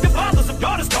positive fathers of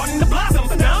daughters starting to blossom.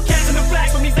 So now I'm catching the flag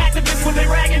from these activists when they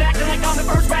ragging, acting like I'm the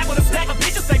first rap with a stack of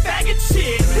bitches say faggot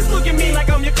shit. Just look at me like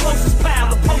I'm your closest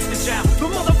pal, the poster child, the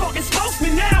motherfucking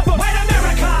spokesman now. But white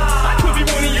America, I could be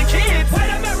one of your kids.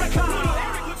 White America,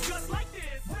 Eric looks just like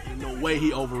this. There's no way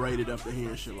he overrated after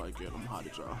hearing shit like that. I'm hot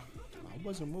at y'all. I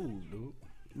wasn't moved, dude.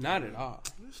 Not at all.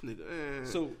 This nigga,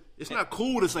 So it's not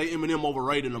cool to say Eminem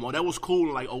overrated no more. That was cool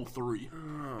in like 03.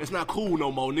 It's not cool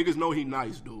no more. Niggas know he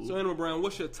nice, dude. So Animal Brown,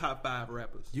 what's your top 5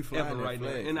 rappers You fly ever that right now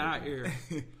flag, in our man. era?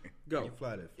 Go.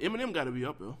 Fly that. Eminem got to be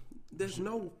up there. There's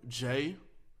no. Jay,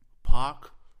 Pac.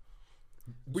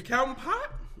 We counting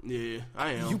Pop? Yeah,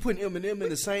 I am. You putting Eminem in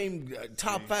the same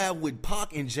top 5 with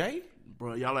Pac and Jay?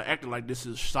 Bro, y'all are acting like this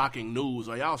is shocking news.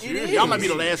 Are y'all It serious? is. Y'all might be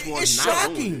the last ones. It's not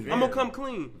shocking. on. I'm gonna come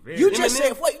clean. You just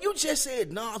Eminem-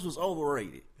 said Nas was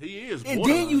overrated. He is. And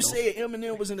borderline, then you though. said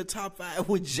Eminem was in the top 5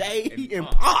 with Jay and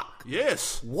Pac.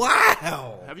 Yes.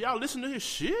 Wow. Have y'all listened to his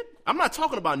shit? I'm not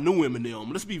talking about new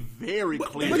Eminem. Let's be very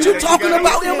clear. But you talking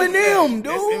about Eminem,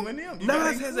 That's dude. Eminem. You Nas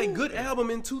gotta has a good album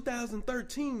in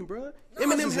 2013, bro.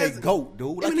 Eminem is a GOAT,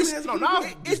 dude. Like, Eminem it's, has no,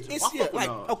 Nas- it's I yeah, fuck with like,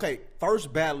 Nas. okay,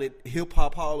 first ballot Hip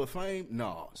Hop Hall of Fame,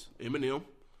 Nas. Eminem.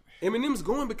 Eminem's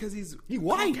going because he's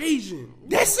white. Caucasian.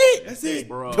 That's it. That's it,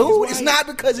 Bro. Dude, it's not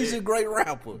because he's a great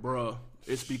rapper. Bruh,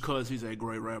 it's because he's a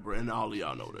great rapper, and all of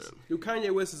y'all know that. Dude,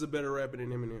 Kanye West is a better rapper than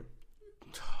Eminem.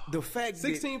 The fact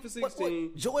 16 that, for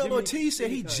 16. Joel Give me- Ortiz said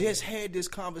give me he Kanye. just had this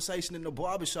conversation in the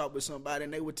barbershop with somebody,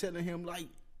 and they were telling him like,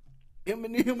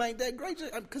 Eminem ain't that great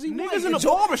because he Niggas white. in the And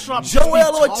barbershop just be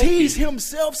Joel talking. Ortiz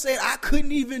himself said I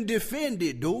couldn't even defend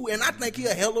it, dude. And I think he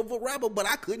a hell of a rapper, but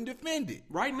I couldn't defend it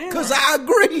Right now. because I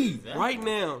agree. Right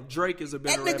now, Drake is a That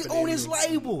better rapper nigga than on his Eminem.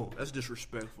 label. That's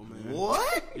disrespectful, man.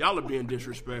 What? Y'all are being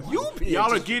disrespectful. You being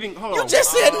Y'all are dis- getting. Hold You on.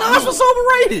 just said Nas was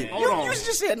overrated. Hold You on.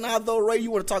 just said Nas overrated. You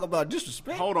want to talk about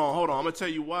disrespect? Hold on. I'm gonna tell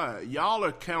you why. Y'all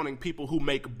are counting people who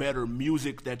make better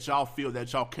music that y'all feel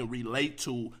that y'all can relate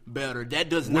to better. That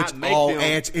does Which not make all them.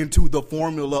 adds into the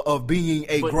formula of being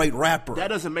a but great rapper. That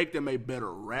doesn't make them a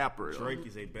better rapper. Drake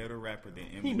is a better rapper than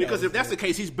Eminem. Because if that's the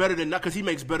case, he's better than because he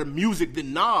makes better music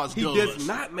than Nas He does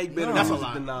not make better That's a music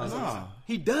lie. than Nas. No.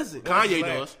 He doesn't. Kanye Like,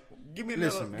 does. Give me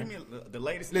Listen, another, man. give me the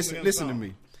latest. listen Eminem to song.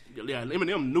 me. Yeah,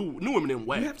 Eminem new Eminem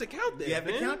whack. You have to count that. You have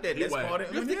to man. count that. That's He part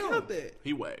of You have to Eminem. count that.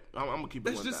 He whack. I'm gonna keep it.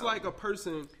 That's just 1,000. like a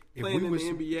person If playing we in was- the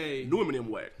NBA. new Eminem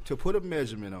whack. To put a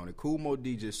measurement on it, Kool Moe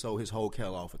D just sold his whole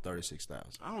catalog for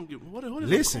 $36,000. I don't give. What is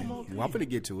Listen, Kool Moe D? well, I'm gonna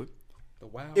get to it. The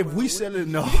Wild If Wild we West. sell it,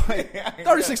 no,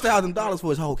 $36,000 for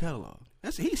his whole catalog.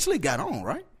 That's he slick got on,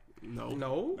 right? No.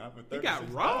 No, Not for he got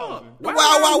 36,000. robbed. The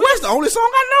Wild Wild West, the only song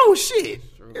I know. Shit,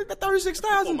 the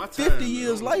 36,000. Oh, my time, 50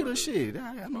 years man. later, shit.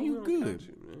 I mean, you good.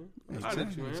 I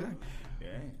let you, man. Yeah.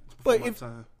 But my if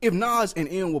time. Nas and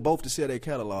M were both to sell their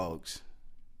catalogs,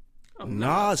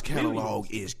 Nas' catalog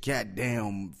is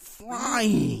goddamn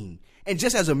flying. And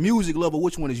just as a music lover,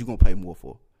 which one is you gonna pay more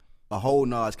for? A whole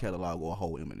Nas catalog or a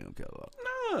whole Eminem catalog?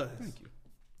 Nas.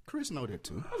 Chris know that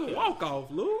too. That was a walk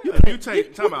off, Lou. If you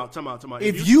take time out.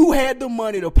 If you had the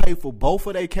money to pay for both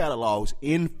of their catalogs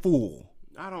in full,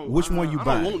 I don't. which one you I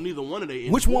buy? don't want neither one of they.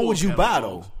 Which one full would you buy,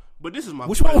 catalogs. though? But this is my.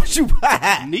 which one would you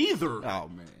buy? Neither. Oh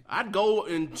man. I'd go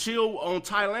and chill on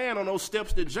Thailand on those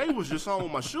steps that Jay was just on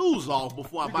with my shoes off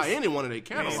before I buy any one of their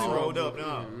catalogs. Pants rolled up.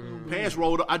 No. Pants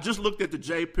rolled up. I just looked at the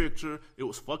Jay picture. It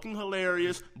was fucking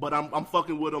hilarious, but I'm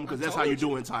fucking with him because that's how you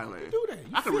do in Thailand. do that. You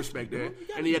I can fit, respect bro. that. You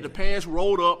gotta And he had do the pants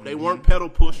rolled up. They weren't pedal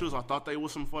pushers. I thought they were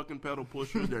some fucking pedal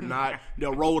pushers. They're not.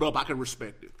 They're rolled up. I can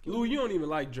respect it. Lou, you don't even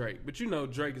like Drake, but you know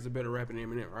Drake is a better rapper than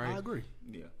Eminem, right? I agree.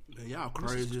 Yeah. Man, y'all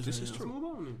crazy. This is Let's true. move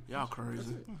on then. Y'all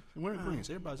crazy. We're in agreement.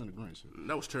 Everybody's in agreement.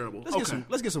 That was terrible.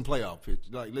 Let's get some playoff pitch.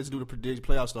 Like let's do the prediction.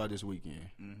 Playoff start this weekend.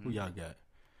 Who y'all got?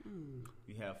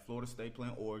 You have Florida State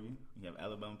playing Oregon. You have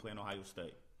Alabama playing Ohio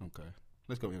State. Okay.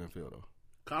 Let's go NFL though.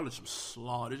 College some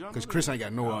slaw. Did y'all know Because that? Chris ain't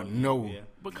got no. Yeah.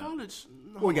 But college,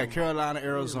 no. Well, we got Carolina,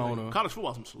 Arizona, college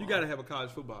football some slaw. You got to have a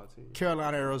college football team.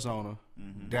 Carolina, Arizona,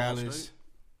 Dallas, State.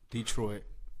 Detroit,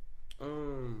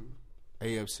 Um,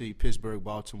 AFC, Pittsburgh,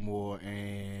 Baltimore,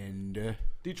 and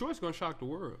Detroit's gonna shock the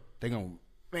world. they gonna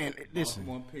man listen.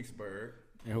 Baltimore, Pittsburgh,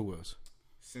 And who else?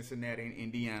 Cincinnati, and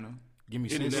Indiana. Give me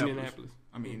Indianapolis.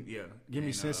 I mean, yeah. Give me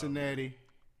And, Cincinnati.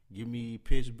 Give me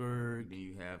Pittsburgh. Then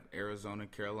you have Arizona,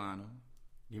 Carolina,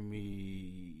 Give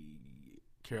me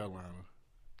Carolina.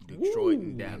 Detroit,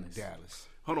 and Dallas. Dallas.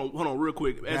 Hold on, real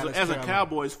quick. As Dallas, a Carolina.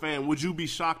 Cowboys fan, would you be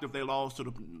shocked if they lost to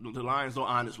the Lions? Though,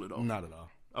 honestly, though. Not at all.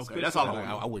 Okay, that's all I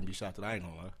I want. wouldn't be shocked that I ain't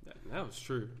gonna lie. That was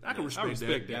true. I can respect,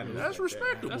 respect that. that. That's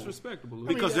respectable. That's respectable.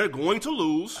 Because they're going to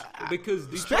lose. because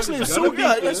Detroit Especially if is gonna Sue,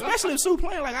 beat them. especially if Sue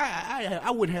playing like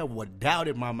I wouldn't have a doubt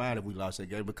in my mind if we lost that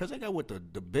game because they got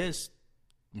the best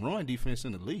run defense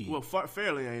in the league. Well,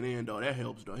 Fairley ain't in though. That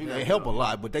helps though. They help a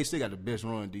lot, but they still got the best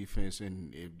run defense,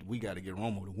 and if we got to get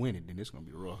Romo to win it, then it's gonna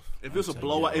be rough. If it's a I'll tell you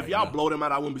blowout, that if right y'all now. blow them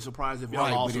out, I wouldn't be surprised. If y'all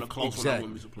lost but in a close one, I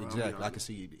wouldn't be surprised. Exactly, I can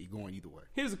see it going either way.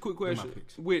 Here's a quick question: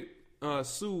 with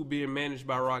Sue being managed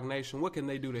by Rock Nation, what can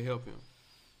they do to help him?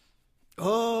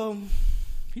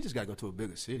 He just got to go to a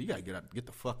bigger city. You got to get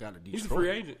the fuck out of Detroit. He's a free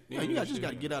agent. Yeah, you just got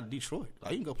to get out of Detroit.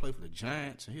 Like, you can go play for the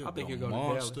Giants, and I think be a he'll go to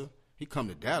monster. Dallas. He come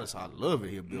to Dallas, I love it.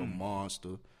 He'll be a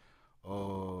monster.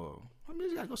 I mean,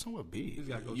 he's got to go somewhere big. He's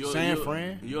gotta go San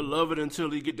Fran. You'll love it until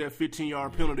he get that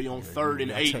 15-yard penalty on 3rd and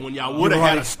Yeah, 8 take- when y'all You're would have had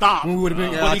right. a stop. We would have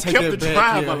been. But I'll he take kept that the back.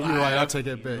 drive Yeah, alive. you're right. I'll take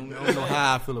that back. I don't know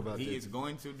how I feel about He that. is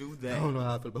going to do I that. don't know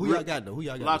how I feel about. Who y'all got though? Who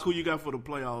y'all got? Like who you got for the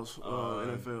playoffs,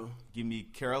 NFL? Give me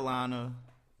Carolina.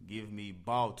 Give me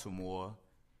Baltimore.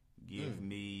 Give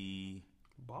me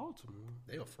Baltimore.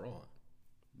 They a fraud.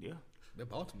 yeah. They're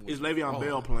Baltimore. Is Le'Veon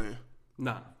Bell playing?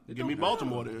 Nah. Give me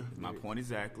Baltimore then. My point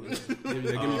exactly. Give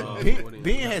me Baltimore.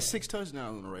 Ben had 6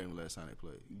 touchdowns on the Ravens last time they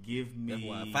played. Give That's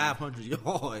why me 500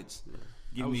 yards.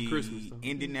 give That was me Christmas, though.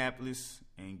 Indianapolis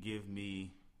and give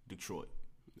me Detroit.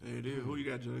 There it is. Who you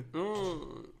got, Jay?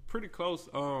 Pretty close.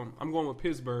 I'm going with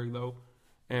Pittsburgh though,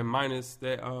 and minus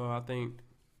that. I think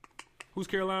who's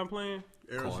Carolina playing?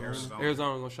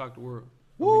 Arizona gonna shock the world.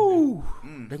 Woo!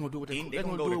 They're gonna do what They they're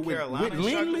gonna gonna go do to it Carolina with and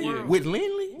shock the Lindley. world? With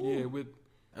Lindley, Yeah, with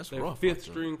that's their rough. fifth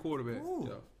string quarterback.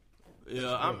 Yeah.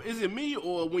 Yeah, is it me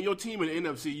or when your team in the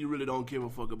NFC, you really don't give a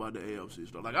fuck about the AFC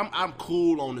stuff? Like I'm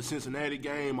cool on the Cincinnati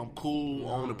game. I'm cool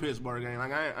on the Pittsburgh game.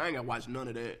 Like I ain't got to watch none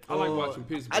of that. I like watching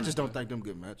Pittsburgh. I just don't think them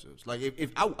good matchups. Like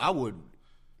if I would.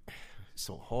 It's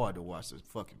so hard to watch the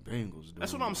fucking Bengals. Dude.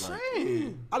 That's what I'm Like,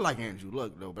 saying. I like Andrew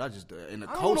Luck though, but I just in the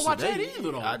I don't wanna coast watch today, that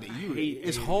either, though.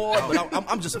 it's hard, but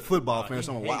I'm just a football fan.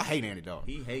 So I hate Andy Dalton.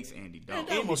 He hates Andy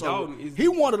Dalton. Andy Dalton is He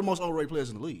one of the most overrated players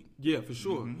in the league. yeah for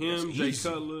sure. Him, Jay easy.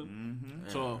 Cutler,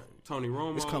 Tony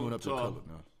Romo. It's coming up to the tough. color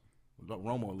now.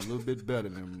 Romo a little bit better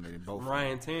than they both.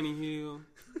 Ryan Tannehill.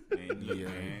 And look, Yeah,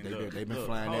 man, they've been look,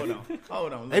 flying hold that. on,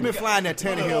 hold on. They've been flying that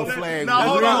Tannehill flag. No,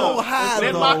 hold on. high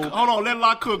Let though.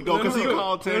 Lock cook though, because he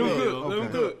called Let him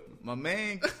Tannehill. cook. My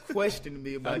man questioned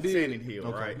me about did.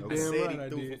 Tannehill, right? Okay. He Damn said right I he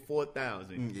threw did. for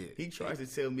 4,000. Yeah. He tries to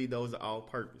tell me those are all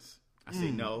purpose. I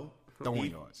said no. Don't He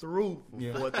want yards. threw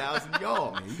for 4,000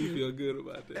 yards. You feel good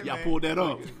about that? Y'all pulled that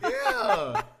up.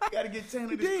 Yeah, gotta get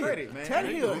Tanner this did. credit, man.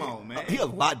 Tannehill, Come on, man. He a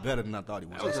lot better than I thought he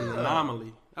That was was. an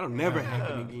anomaly. That'll never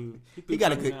happen again. He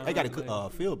got a good. threw They got a 39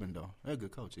 good Philbin though. They're a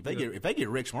good coach. If they get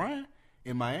Rex Ryan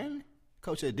in Miami,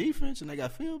 coach their defense, and they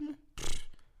got Philbin,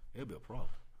 it'll be a problem.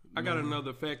 I got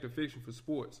another fact or fiction for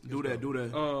sports. Do that.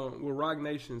 Will Rock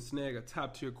Nation snag a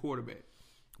top tier quarterback?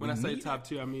 When I say top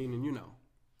tier, I mean, and you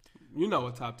know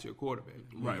a top tier quarterback.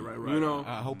 Right. You know,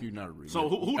 I hope you're not a real. So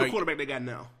who the quarterback they got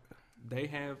now? they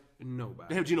have nobody.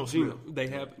 They have Geno Smith. They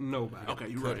have nobody. Okay,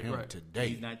 you're cut right. him right. today.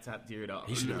 He's not top tier at all.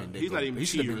 He should have been. He's not even He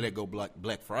should have tier. been let go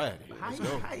Black Friday. How Let's he,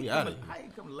 go. how he We come, out of here. how he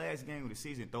come last game of the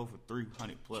season throw for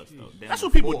 300 plus though? Down That's to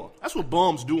what people. 4. That's what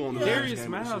bums do on the last Darius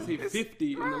game of the Miles season. hit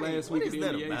 50 in the last What week is of the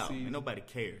that NBA about? season. And nobody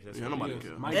cares. That's Yeah, what nobody it is.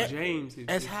 cares. Mike That- James hit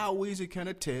As 50. how Weezy can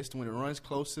attest, when it runs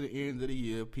close to the end of the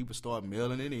year, people start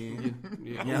mailing it in.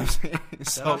 Yeah. You know what I'm saying?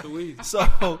 Shout out to Weezy. So,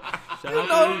 out you to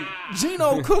know,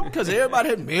 Gino cooked because everybody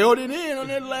had mailed it in on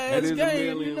that last That is a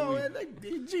game. mail-in You know,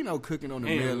 week. Gino cooking on the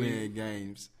And mail-in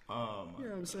games. Oh, You know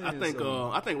what I'm saying?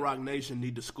 I think Rock Nation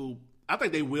need to scoop. I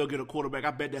think they will get a quarterback.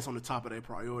 I bet that's on the top of their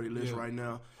priority list right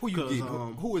now. who you 'Cause, get?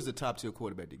 Who is the top tier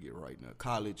quarterback to get right now?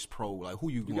 College, pro, like who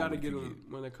you You going got to with get if them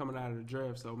when they're coming out of the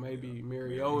draft. So maybe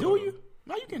Mariota. Do you?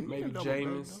 No, you can. Maybe you can double back,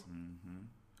 Jameis. though.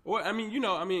 Or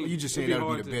You just saying it'd that'll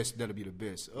be hard the to- best. That'll be the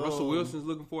best. Russell Wilson's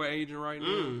looking for an agent right now.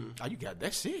 Oh, you got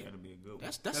that's it. that'll be a good one.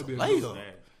 That's a That'd be a layup. good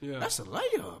Yeah. That's a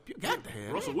layup. You got to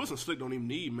have Russell that. Wilson slick don't even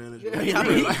need management. Yeah, I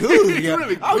mean, he good. Yeah.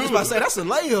 really I was just about good. to say that's a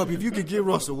layup if you could get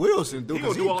Russell Wilson. He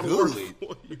gonna do all the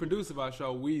work. The producer of our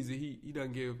show, Weezy, he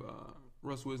doesn't give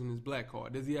Russell Wilson his black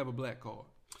card. Does he have a black card?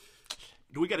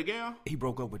 Do we got a gal? He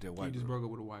broke up with that He white just girl. broke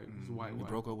up with a white. His white He wife.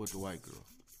 broke up with the white girl.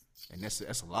 And that's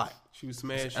a lot. She was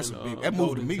smashing. That's a big, that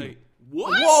moved to Golden me. Tate.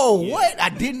 What? Whoa, what? I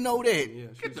didn't know that. Yeah,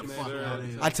 she Get the was fuck smashing out of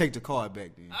her. here. I take the card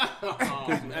back then.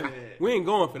 We ain't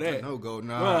going for that. No go,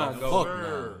 Nah, nah. go. Fuck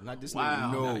no. Not this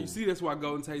Wow. nigga, no. You see, that's why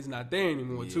Golden Tate's not there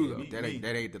anymore, too, though. That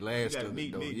ain't the last gotta of it,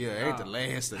 meet though. me. Yeah, that ain't the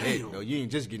last of that, though. You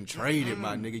ain't just getting traded,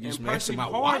 my nigga. You And smashing Percy my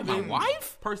wife? My Harvin-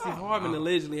 wife? Percy Harvin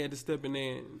allegedly had to step in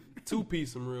there and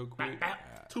two-piece him real quick.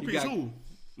 Two-piece got- who?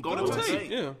 Golden Golden Tate.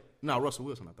 Tate, yeah. No, Russell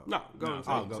Wilson, I thought. No, Golden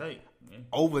Oh, Tate. go. Say, yeah.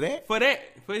 Over that?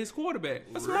 For his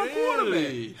quarterback. That's my Really?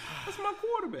 quarterback. That's my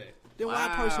quarterback. Then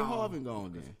why Percy Harvin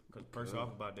gone then? Cause Percy off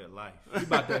about that life. He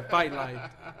about that fight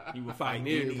life. He was Fighting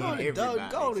fighting everybody.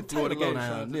 everybody. Go to Florida take a low Gators, down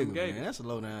shout out to nigga, them man. Gators. That's a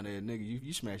low down there nigga.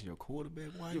 You smashing your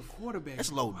quarterback wife? Your quarterback.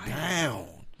 That's low down.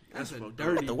 That's a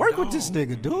dirty To work with dog. this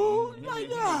nigga, dude. Like,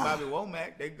 nah. Bobby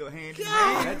Womack, they go hand in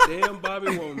God. hand. That damn Bobby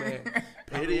Womack.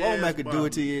 Petty Womack ass could do Bobby.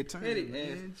 it to you at times. Petty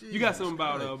ass. You got something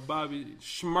about Bobby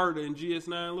Schmurda and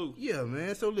GS9 Luke? Yeah,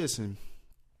 man. So listen,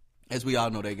 as we all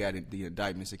know, they got the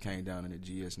indictments that came down in the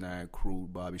GS9 crew.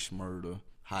 Bobby Schmurda,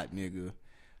 hot nigga,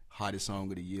 hottest song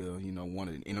of the year. You know, one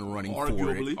of the, in the running for it.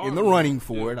 Arguably. In the running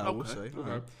for it, I would Okay. say.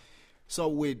 Okay. So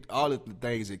with all of the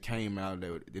things that came out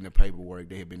that in the paperwork,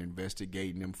 they had been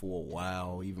investigating them for a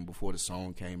while. Even before the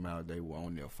song came out, they were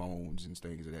on their phones and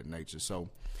things of that nature. So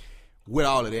with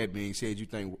all of that being said, you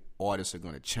think artists are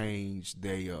going to change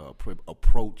their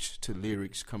approach to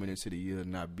lyrics coming into the year,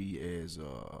 not be as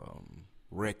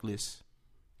reckless?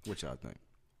 What y'all think?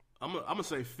 I'm gonna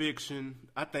say fiction.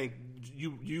 I think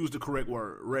you used the correct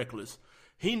word, reckless.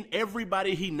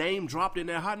 Everybody he name dropped in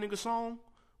that hot nigga song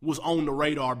was on the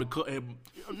radar because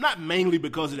not mainly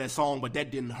because of that song, but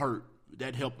that didn't hurt.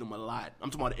 That helped him a lot.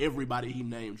 I'm talking about everybody he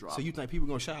name dropped. So you think people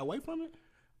going to shy away from it?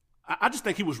 I just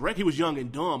think he was young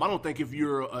and dumb. I don't think if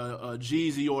you're a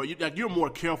Jeezy or you're more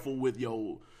careful with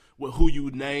who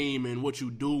you name and what you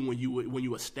do when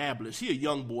you establish. He a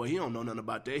young boy. He don't know nothing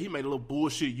about that. He made a little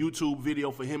bullshit YouTube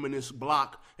video for him and this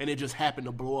block, and it just happened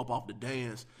to blow up off the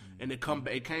dance. And it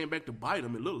came back to bite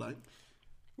him. It looked like.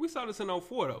 We saw this in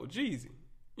 04 though. Jeezy.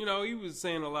 You know, he was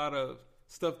saying a lot of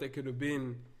stuff that could have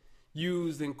been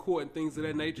used in court and things of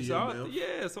that nature.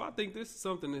 So I think this is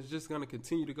something that's just going to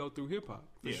continue to go through hip hop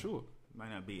for sure. Might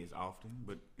not be as often,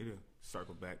 but it'll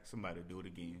circle back. Somebody will do it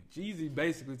again. Jeezy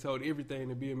basically told everything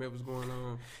that BMF was going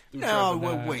on. Through No, Trapper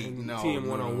well, Dive wait, and no. TM no,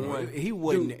 101. no. He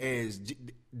wasn't as.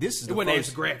 This is the wasn't first,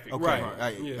 as graphic, okay,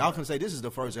 right. Yeah. I was gonna say this is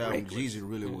the first album Jeezy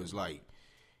really was like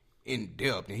in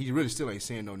depth, and he really still ain't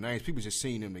saying no names. People just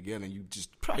seeing them together, and you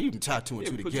can tie two and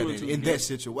two put two together and two in together. that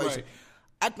situation. Right.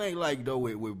 I think like though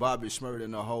with Bobby Schmurda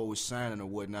and the whole signing or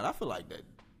whatnot, I feel like that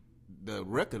the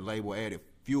record label added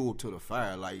fuel to the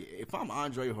fire. Like if I'm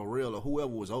Andre Harrell or whoever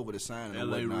was over the signing or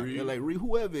whatnot, L.A. Reid,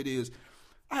 whoever it is,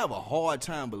 I have a hard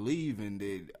time believing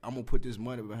that I'm gonna put this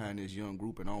money behind this young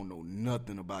group and I don't know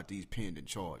nothing about these pending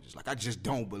charges. Like I just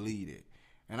don't believe it,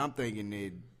 and I'm thinking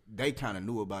that they kind of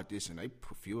knew about this and they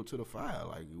put fuel to the fire.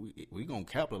 Like we gonna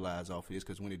capitalize off of this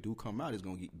because when it do come out, it's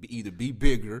gonna either be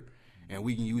bigger and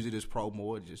we can use it as promo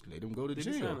or just let them go to Did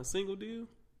he sign jail. a single deal?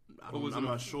 I'm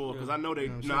not sure because I know they.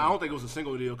 No, I don't think it was a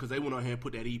single deal because they went on here and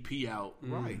put that EP out.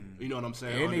 Right. You know what I'm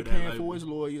saying? And they Under that paying label. for his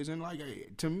lawyers, and like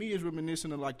to me, it's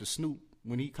reminiscent of like the Snoop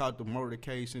when he caught the murder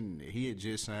case, and he had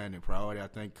just signed and Priority, I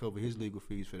think, covered his legal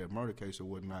fees for that murder case or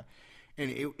whatnot,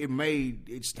 and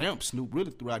it stamped Snoop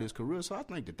really throughout his career. So I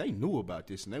think that they knew about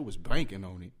this and they was banking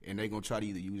on it, and they gonna try to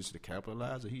either use it to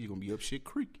capitalize or he's gonna be up shit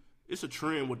creek. It's a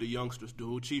trend with the youngsters,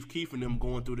 dude. Chief Keef and them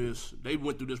going through this. They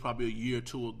went through this probably a year or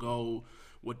two ago.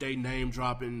 With they name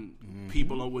dropping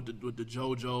people on with the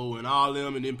JoJo and all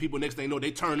them, and then people next thing you know they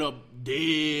turn up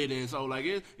dead, and so like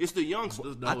it's the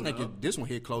youngsters. Though, I think this one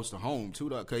hit close to home too,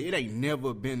 though, cause it ain't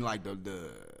never been like the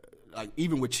like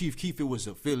even with Chief Keef, it was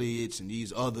affiliates and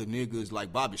these other niggas.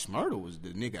 Like Bobby Schmurda was the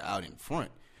nigga out in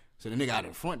front. So the nigga out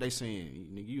in front, they saying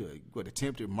nigga you got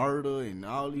attempted murder and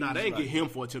all these. Nah, they ain't like, get him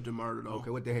for attempted murder though.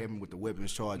 Okay, what they having with the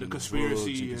weapons charge, The and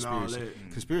conspiracy drugs and all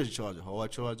that. Conspiracy charge, a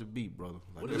hard charge to beat, brother.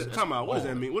 Like, What is that's that? Talking about what does that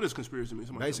hard. mean? What does conspiracy mean?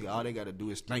 Somebody Basically, all they got to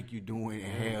do is think you doing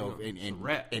and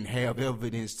rap. and have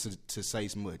evidence to say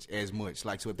as much.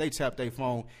 Like, so if they tap their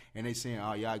phone and they saying,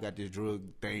 oh, y'all got this drug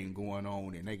thing going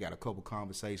on, and they got a couple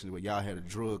conversations where y'all had a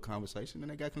drug conversation, then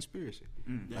they got conspiracy.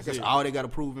 Like, that's all they got to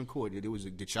prove in court. That it was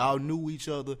that y'all knew each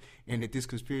other and that this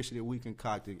conspiracy that we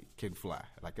concocted can fly.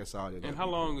 Like, that's all they got. And how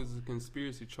long is the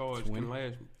conspiracy charge 20 can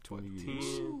last? 20 10?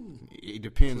 years. It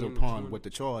depends 10, upon 20. what the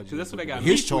charge is. So that's what they got His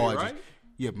Meek with, charges, right?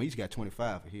 yeah, Meek's got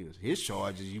 25 for his. His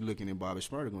charges, you looking at Bobby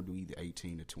Schmurda going to do either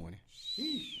 18 or 20.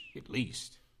 At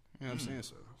least. You know what I'm saying?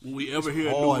 So, Will we ever hear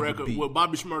a hard new to record? beat. Will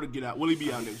Bobby Schmurda get out? Will he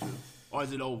be out next year? Or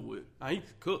is it over with? Nah, he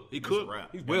could cook. He could.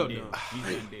 He's well Done done. deal.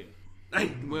 He's done deal.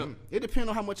 Well, It depends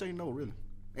on how much they know, really,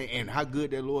 and how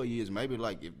good that lawyer is. Maybe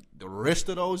like if the rest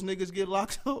of those niggas get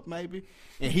locked up, maybe,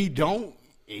 and he don't,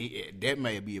 that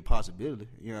may be a possibility.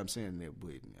 You know what I'm saying?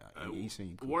 But he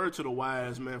seemed cool. Word to the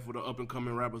wise, man, for the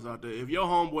up-and-coming rappers out there. If your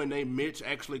homeboy named Mitch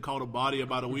actually caught a body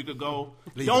about a week ago,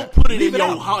 don't put it in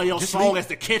your song as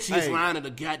the catchiest line of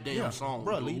the goddamn song.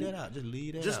 Bro, leave that out. Just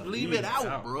leave that out. Just leave it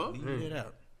out, bro. Leave it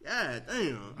out. God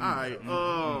damn. All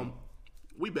right.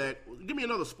 We back. Give me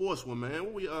another sports one, man.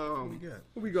 What we got?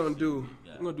 what we gonna do?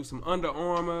 We're gonna do some Under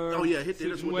Armour hit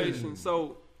this one. situation.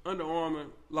 So Under Armour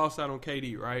lost out on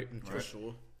KD, right? For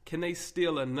sure. Can they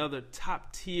steal another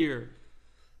top tier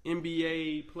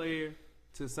NBA player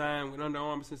to sign with Under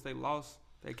Armour since they lost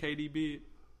that KD bid?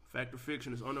 Fact or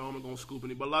fiction is Under Armour gonna scoop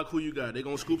anybody? But like who you got? They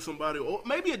gonna scoop somebody, or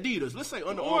maybe Adidas. Let's say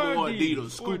Under Or Armour or Adidas.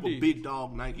 Adidas. Scoop a big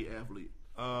dog Nike athlete.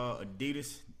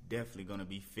 Adidas definitely gonna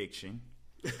be fiction.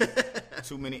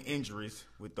 Too many injuries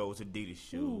with those Adidas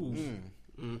shoes.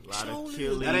 A lot of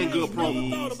Achilles. That ain't good promo.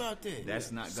 knees. Thought about that.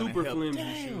 That's not gonna Super help.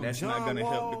 flimsy shoes. That's not gonna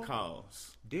help the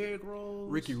cause. Derrick Rose.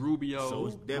 Ricky Rubio, So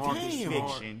it's definitely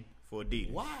Marcus fiction for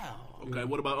Adidas. Wow. Okay,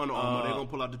 what about Under Armour? They gonna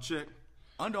pull out the check?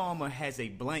 Under Armour has a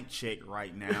blank check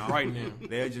right now. Right now.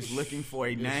 They're just looking for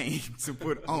a name to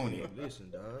put on it. Listen,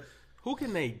 dog. Who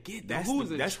can they get? That's Who the-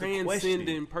 is a that's the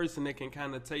transcending person that can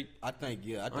kind of take I think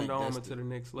Under that's Armour to the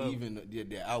next level? Even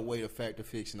the outweigh the fact of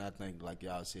fiction. I think, like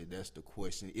y'all said, that's the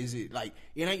question. Is it like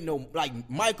it ain't no like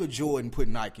Michael Jordan put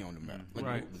Nike on the map, like,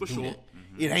 Right. For do sure. that.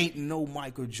 It ain't no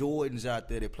Michael Jordans out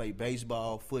there that play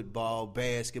baseball, football,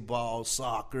 basketball,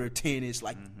 soccer, tennis.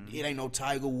 Like it ain't no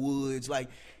Tiger Woods. Like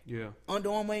Yeah. Under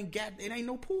Armour ain't got it. Ain't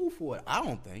no pool for it. I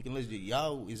don't think unless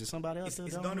y'all is it somebody else? It's that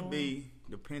it's don't gonna know? be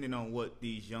depending on what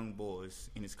these young boys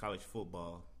in this college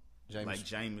football, like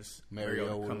Jameis,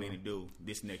 Mariota, come in and do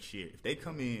this next year. If they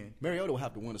come in, Mariota will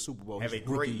have to win a Super Bowl. Have his a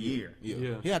great rookie year.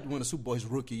 Yeah. He had to win a Super Bowl his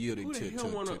rookie year Who the hell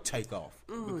to wanna- take off.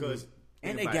 because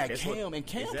And they everybody- got that's Cam, what- and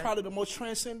Cam exactly. probably the most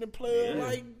transcendent player.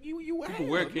 Like you have.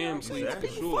 wear you know Cam what I'm saying? cleats, for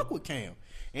People sure. fuck with Cam,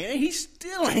 and he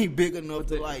still ain't big enough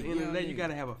to At like. the You end know of the what I day, you mean? got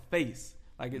to have a face.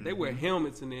 Like if they wear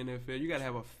helmets in the NFL, you got to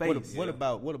have a face. What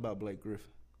about Blake Griffin?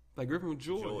 like Griffin with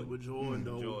Jordan, With Jordan,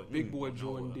 though. Jordan. big boy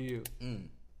Jordan deal.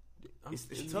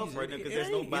 It's tough right now because It there's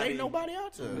ain't- nobody. It ain't nobody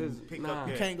out there. There's- pick nah. up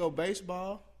You that. can't go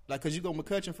baseball. Like, cause you go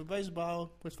McCutcheon for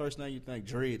baseball. What's the first thing you think?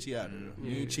 Dreads. He out there.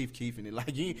 You ain't Chief Keef in it.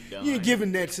 Like you ain't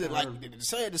giving that to like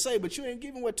sad to say, but you ain't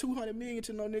giving what $200 million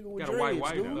to no nigga with Got a dreads,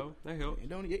 white dude. though. That helps.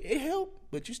 It helped,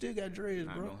 but you still got dreads,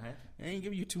 Not bro. gonna happen. They ain't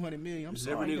giving you $200 million. I'm Is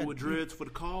sorry. every you nigga got- with dreads for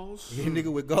the cause? Yeah,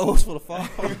 nigga with goals for the fall.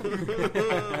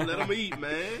 Let them eat,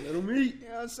 man. Let them eat. You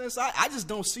know what I'm saying? So I just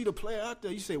don't see the player out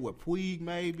there. You say what, Puig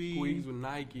maybe? Puig's with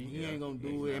Nike. He ain't gonna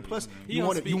do it. And plus, He you don't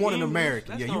want speak an English. American.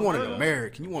 That's Yeah, you gonna want hurt an him.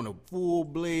 American. You want a full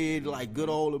blood, like good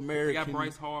old You American. got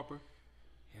Bryce Harper.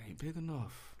 He ain't big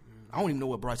enough. I don't even know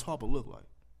what Bryce Harper look like.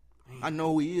 I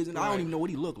know who he is, and I don't even know what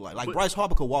he look like. Like Bryce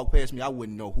Harper could walk past me, I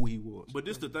wouldn't know who he was. But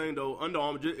this the thing though, Under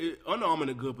Armour in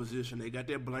a good position. They got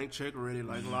that blank check already,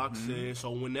 like Locke said.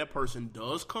 So when that person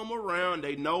does come around,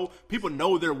 people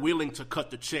know they're willing to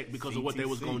cut the check because of what they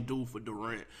was CTC. gonna do for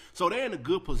Durant. So they're in a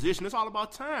good position. It's all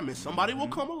about timing. Somebody will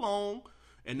come along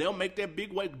and they'll make that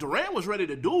big way. Durant was ready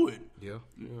to do it. Yeah.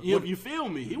 You feel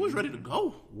me? He was ready to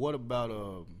go. What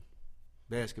about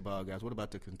basketball guys? What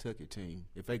about the Kentucky team?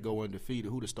 If they go undefeated,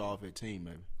 who the star of that team,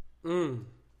 maybe?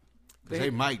 They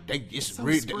so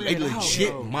they spread out, legit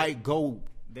yo. might go.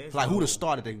 There's Like who no- the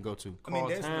star that they can go to? I mean, Carl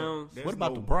there's no, Towns. there's What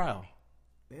about no, the Brow?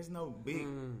 There's no big.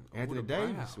 Anthony the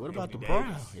Davis. Brown? What about the Anthony Brown?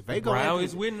 Davis. If they go, Brown Anthony-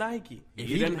 is with Nike. If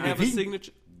He he- doesn't if have a he-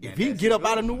 signature. if he get up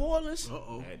out of New Orleans,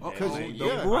 Because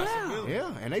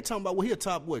yeah, and they talking about he a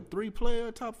top 3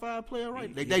 player, top 5 player,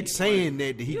 right? They saying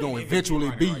that he gonna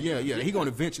eventually be, he gonna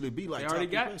eventually be like. They already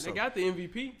top 3 got. player, They so got the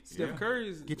MVP. Steph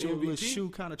Curry's get the your little MVP. shoe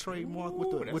kind of trademark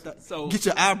with the so- get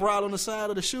your eyebrow on the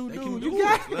side of the shoe, dude. can You do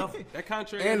got it. it. That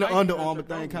contract And the Nike Under contract Armour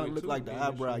thing over kind of with, look too, like the man.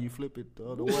 eyebrow. You flip it the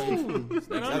other way.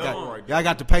 That Under Armour. Y'all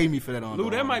got to pay me for that Under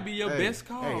Lou, that Armour. might be your best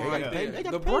call Hey, right they there.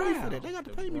 got The to pay me for Brown. that. They got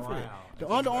to pay me for that. Brown. The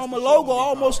Under Armour logo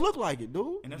almost look like it,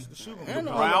 dude. and that's the shoe. And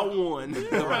the Brown one.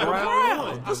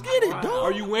 Brown. Let's get it, dude.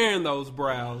 Are you wearing those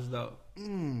brows though?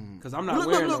 Because I'm not Look,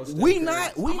 wearing look, those. we Steph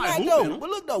not Curry. might though. hoop in them. But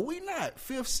look though, we not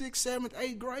 5th, 6th, 7th,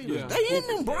 8th graders. Yeah. They in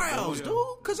them Browns, dude.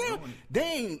 Cause they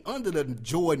ain't under the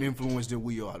Jordan influence that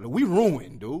we are. We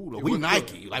ruined, dude. Like, we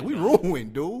Nike, like we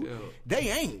ruined, dude. Yeah. They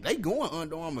ain't. They going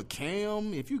Under Armour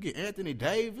Cam. If you get Anthony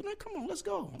Davis, then come on, let's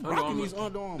go. I'm rocking these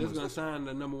Under They're Armours. gonna sign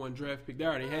the #1 draft pick. They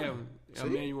already have him,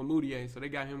 Emmanuel Mudiay, so they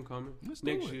got him coming Let's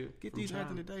do next it. year. Get from these China.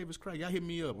 Anthony Davis crack. Y'all hit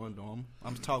me up, Under Armour.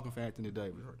 I'm talking for Anthony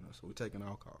Davis right now, so we're taking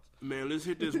all calls. Man, let's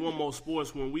hit this one more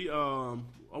sports when we are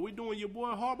we doing your boy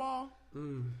Harbaugh?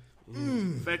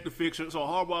 Fact or fiction. So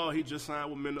Harbaugh, he just signed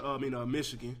with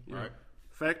Michigan. Right.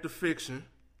 Fact or fiction.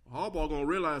 Harbaugh gonna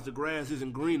realize the grass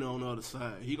isn't greener on the other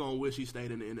side. He gonna wish he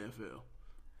stayed in the NFL.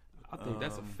 I think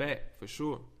that's a fact for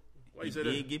sure. Why He you say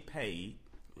did that? get paid.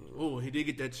 Oh, he did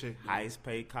get that check. Highest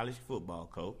paid college football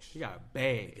coach. He got a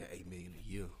bag. Got $8 million a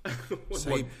year.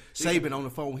 Saban on the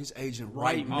phone with his agent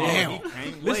right now. now. He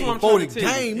can't Listen wait. what I'm Before the trying to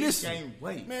tell you. game, He listen. can't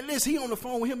wait. Man, listen, he on the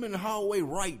phone with him in the hallway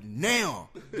right now.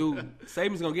 Dude,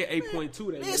 Saban's going to get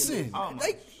 8.2. that Listen, year. you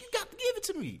got to give it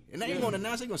to me. And they ain't going to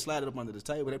announce, they going to slide it up under the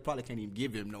table. They probably can't even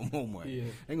give him no more money. Yeah.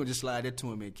 They going to just slide that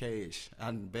to him in cash. Out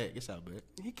in the back. It's out back.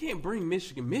 He can't bring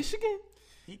Michigan. Michigan?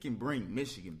 He can bring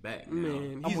Michigan back. Now.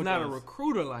 Man, I'm he's with not a us.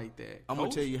 recruiter like that. I'm going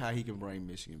Coach? to tell you how he can bring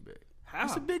Michigan back. How?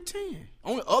 It's a Big Ten.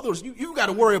 Only others, you got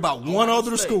to worry about one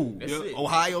other State. school. That's it.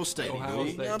 Ohio State. Ohio You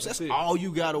State. know what I'm saying? That's That's it. all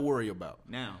you got to worry about.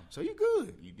 Now, So you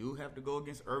good. you do have to go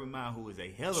against Urban Meyer, who is a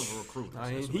hell of a recruiter.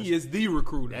 And he is the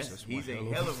recruiter. He's a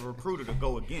hell of a recruiter to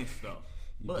go against, though.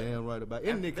 You But damn right about it.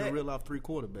 And after they can that, reel off 3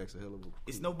 quarterbacks a hell of a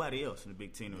it's nobody else in the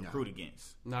Big Ten to recruit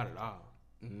against. Not at all.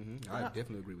 I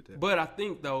definitely agree with that. But I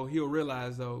think, though, he'll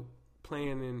realize, though,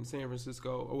 playing in San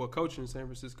Francisco, or coaching in San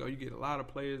Francisco, you get a lot of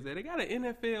players there. They got an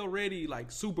NFL-ready,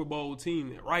 like, Super Bowl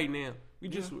team there right now. We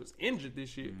just was injured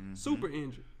this year. Super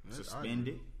injured.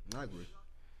 Suspended. I agree.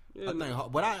 Yeah,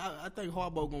 I think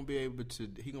Harbaugh gonna be able to.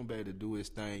 He gonna be able to do his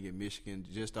thing in Michigan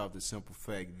just off the simple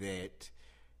fact that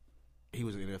he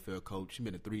was an NFL coach. He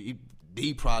been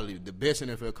he probably the best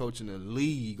NFL coach in the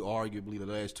league, arguably the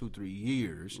last 2-3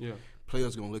 years. Yeah.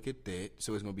 Players gonna look at that,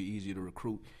 so it's gonna be easier to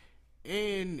recruit.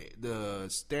 And the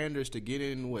standards to get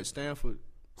in Stanford.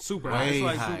 super high. It's Way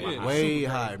like high, super, yeah, way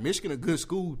super high. Michigan a good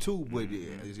school too, but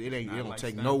it don't like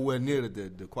take Stanford. nowhere near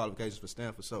the qualifications for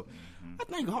Stanford. So I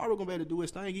think Harbaugh gonna be able to do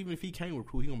his thing. Even if he can't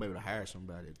recruit, he gonna be able to hire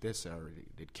somebody at that salary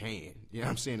that can. You know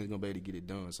what I'm saying? He's gonna be able to get it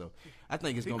done. So I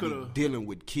think it's gonna be dealing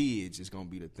with kids. Is gonna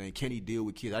be the thing. Can he deal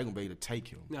with kids? I ain't gonna be able to take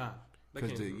him. Nah. they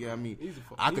Because can't do I that. mean, He's a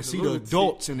I can he's a see the lunatic.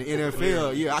 adults in the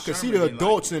NFL. Yeah, I can see the Sherman didn't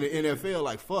adults like in the NFL.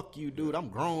 Like, fuck you, dude. I'm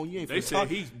grown. You ain't. They finna said talk.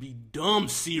 he's be dumb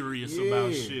serious Yeah,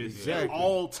 about shit at exactly.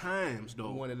 all times,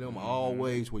 though. One of them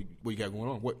always. What you got going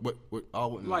on? What?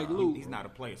 Always, Like nah. Luke, He's not a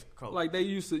player's coach. like they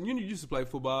used to play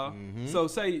football. So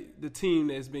say the team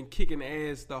that's been kicking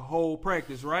ass the whole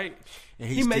practice, right? And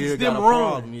he makes still them got a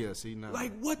run. problem. Yeah, see, nah.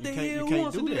 Like what You the can't- hell you can't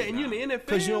wants to do that? And you're in the NFL.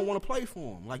 Because you don't want to play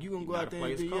for him. Like you gonna go gotta out there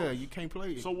play and his do, coach. you can't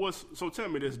play. So tell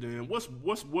me this then. What's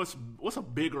a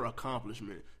bigger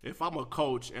accomplishment if I'm a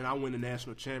coach and I win the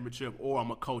national championship, or I'm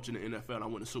a coach in the NFL and I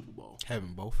win the Super Bowl?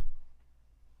 Having both.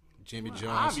 Jimmy Johnson.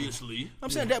 Obviously, I'm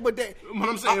saying that, but that. but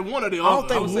I'm saying one or the I don't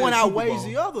other. I would think say one Super outweighs Bowl.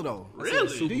 the other though. I said Really?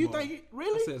 Super Do you Bowl. think?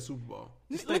 Really? I said Super Bowl.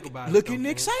 Just Look, think about it. look though, at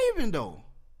Nick man. Saban though.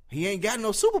 He ain't got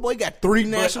no Super Bowl. He got 3 But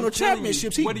national I'm telling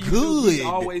championships. You, He what do you good. do? He's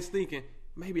always thinking,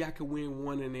 maybe I could win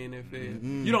one in the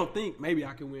NFL. You don't think maybe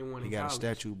I can win one he in got college. a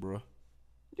statue, bro.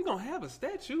 You're going to have a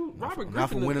statue. Robert Not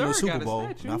for Griffin winning the III Super got a Bowl.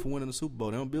 statue. Not for winning the Super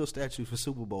Bowl. They don't build statues for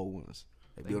Super Bowl winners.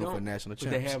 They build them for don't, national but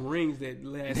they champions. have rings that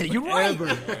last You're right.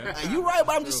 forever. You're right,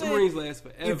 but I'm just Some saying. rings last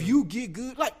forever. If you get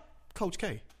good, like Coach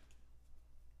K.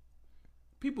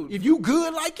 People, If you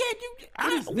good like that,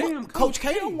 it's damn Coach Coach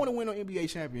K K. don't want to win an NBA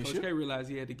Coach championship. K realized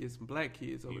he had to get some black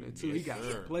kids over there too. He got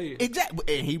some players.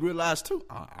 Exactly, and he realized too.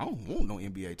 I don't want no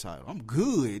NBA title. I'm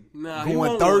good. Nah, he going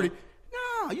won't 30. want-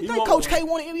 Nah, you He think won't Coach want- K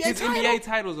won an NBA His title? NBA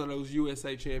titles are those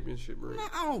USA championship rings. Nah,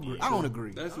 I don't agree. I don't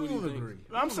agree. That's I what he don't thinks. agree.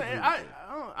 I'm saying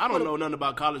I don't know nothing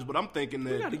about college, but I'm thinking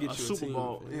gotta that get a you a Super team,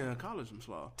 Bowl, man. college some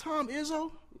slaw. Tom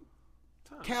Izzo,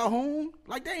 Calhoun,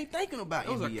 like they ain't thinking about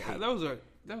NBA.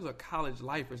 Those are college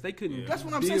lifers. They couldn't. That's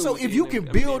what I'm deal saying. So with if the you can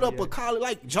NBA. build up a college,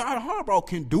 like John Harbaugh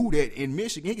can do that in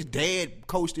Michigan. His dad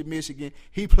coached in Michigan.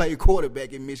 He played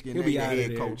quarterback in Michigan. He'll Now be he the out of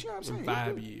head there coach. You know what I'm in saying?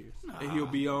 5 years, and he'll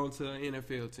be on to an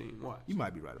NFL team. Watch. You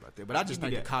might be right about that, but I just Give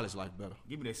me think the that. college life better.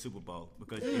 Give me that Super Bowl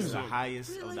because it's the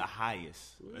highest of the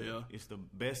highest. Yeah. It's the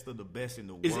best of the best in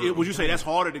the Is world. it, would you say that's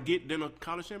harder to get than a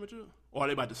college championship, or are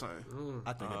they about the same?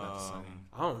 I think they're about the same.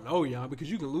 I don't know, y'all, because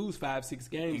you can lose 5-6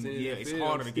 games. In Yeah, the it's NFL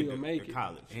harder to and get still to make it.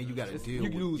 college. And you got to It's- deal. you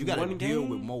can lose You got to one deal game.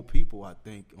 with more people. I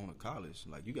think on a college,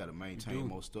 like you got to maintain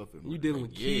more stuff. You dealing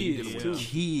with you kids, dealing too. with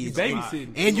kids, You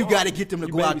babysitting. and you got to get them to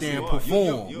You go out there and babysitting.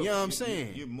 perform. You know what I'm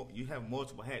saying? You have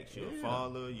multiple hats. You're a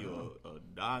father. You're a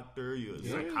doctor. You're a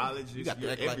psychologist. You got to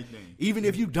you're act like, everything. even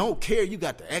if you don't care, you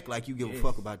got to act like you give a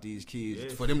fuck about these kids.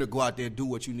 Yes. For them to go out there and do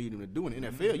what you need them to do in the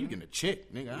NFL, you getting a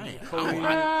check, nigga.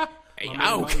 I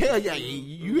don't care. Yeah,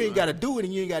 you ain't got to do it,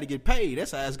 and you ain't got to get paid.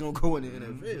 That's how it's gonna go in the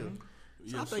NFL.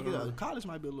 So I think college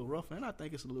might be a little rougher, and I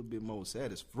think it's a little bit more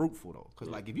fruitful though. Because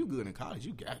like if you good in college,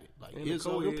 you got it. Like And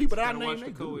the people that I gotta name, watch they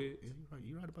the good. co-eds. Yeah,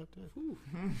 you right about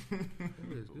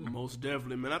that. Most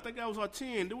definitely, man. I think that was our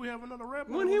 10. Do we have another rap?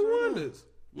 One hit wonders.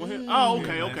 One hit? Oh,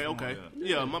 okay, last okay. one,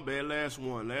 Yeah, my bad. Last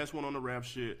one on the rap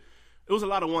shit. It was a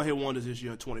lot of one hit wonders this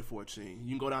year in 2014. You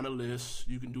can go down the list.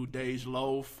 You can do Dej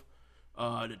Loaf,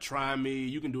 the Try Me.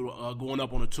 You can do Going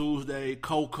Up on a Tuesday,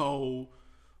 Coco,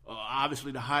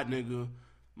 obviously the Hot Nigga.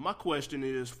 My question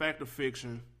is, fact or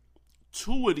fiction,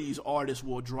 2 of these artists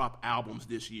will drop albums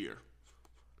this year.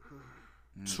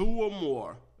 2 or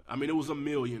more. I mean, it was a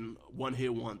million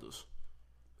one-hit wonders.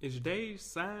 Is Dave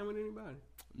signed with anybody?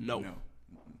 No.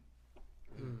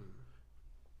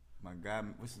 My guy,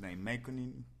 what's his name?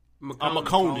 Makonnen.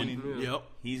 McConan. Yeah. Yep.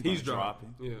 He's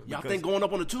dropping. Yeah. Y'all think Going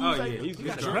Up on a Tuesday? yeah, he's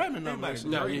Dropping Everybody,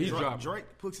 No, yeah, he's Drake, dropping. Drake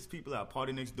puts his people out.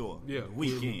 Party Next Door. Yeah.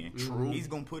 Weekend. True. He's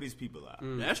gonna put his people out.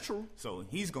 That's true. So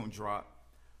he's gonna drop.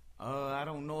 I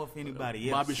don't know if anybody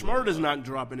else. Bobby Shmurda's not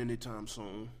dropping anytime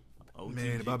soon.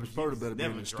 Man, Bobby Shmurda better be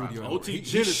in the studio. OT He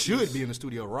Genesis. should be in the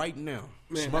studio right now.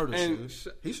 Man, Shmurda and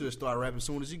should. He should have started rapping as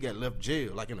soon as he got left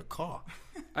jail, like in a car.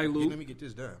 Hey, Hey, Lou, let me get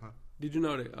this down, huh? did you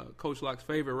know that Coach Lock's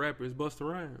favorite rapper is Busta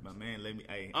Rhymes? My man,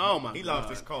 hey, Oh, my he God. lost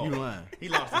his card. You lying. He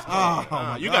lost his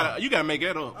card. You gotta make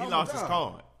that up. He lost his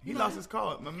card. He lost his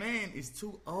card. My man is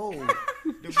too old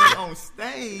to be on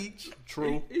stage.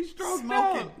 True. He's stroked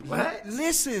Smoking out. what?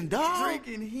 Listen, dog.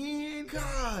 Drinking hen.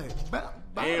 God.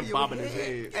 And your bobbing his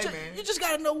head. Hey, man. You just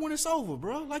gotta know when it's over,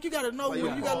 bro. Like you gotta know Play when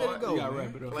your you gotta let part. it go. You gotta man.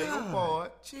 wrap it up. Play your God,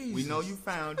 part. Jesus. We know you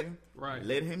found him. Right.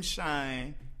 Let him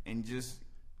shine and just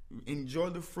enjoy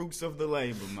the fruits of the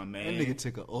labor, my man. That nigga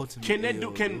took an ultimate. Can that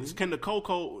L, can dude. can the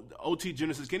Coco OT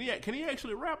Genesis can he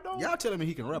actually rap though? Y'all telling me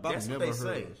he can rap? That's I've what never they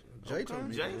heard. say. Of. Jay told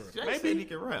me. Jay Maybe. said he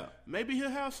can rap. Maybe he'll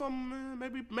have something.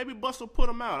 Man. Maybe Busta put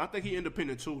him out. I think he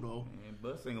independent too though. Man,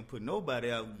 Bus ain't gonna put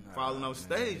nobody out falling off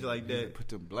stage like that. Put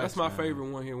them blacks That's my down. favorite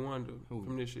one hit wonder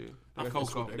from this year. That's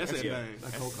Coco. That's it, Yeah. man.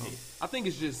 That's Coco. I think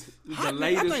it's just the Hot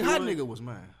latest nigga, I think Hot one. Nigga was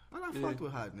mine. I fucked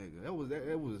with Hot Nigga. That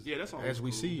was Yeah, that's all as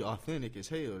we cool. see, authentic as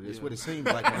hell. That's what it seemed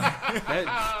like.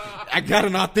 That- I got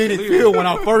an authentic feel when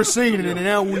I first seen it, and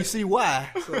now we see why.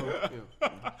 So,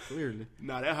 clearly.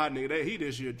 Nah, that hot nigga, he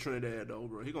this year Trinidad though,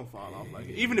 bro. He gonna fall off like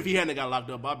it. Even if he hadn't got locked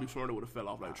up, Bobby Shmurda would have fell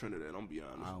off like Trinidad. I'm be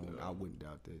honest. I wouldn't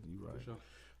doubt that. You right.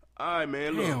 All right,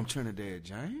 man. Look. Damn, Trinidad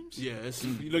James. Yeah,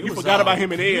 look, you was forgot all- about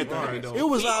him and everything though. It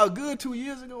was all good 2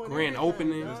 years ago. and grand everything,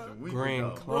 opening, dog.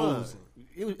 grand closing.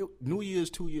 New Year's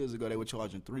 2 years ago, they were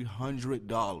charging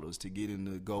 $300 to get in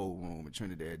the gold room, and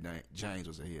Trinidad James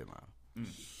was a headliner.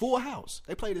 Full house.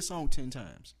 They played this song 10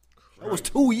 times. That was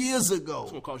 2 years ago.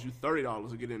 It's gonna cost you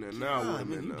 $30 to get in there now. God, with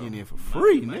nigga, him you now. getting in for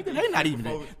free, nigga. They not even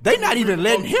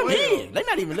letting him in. They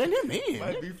not even letting him in.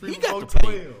 Might be free He for got to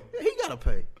pay. 12. Yeah, he got to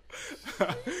pay.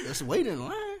 Just wait in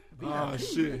line. Oh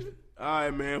shit! All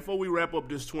right, man. Before we wrap up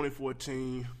this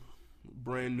 2014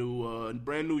 brand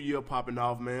new year popping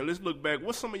off, man. Let's look back.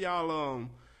 What's some of y'all?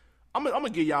 I'm gonna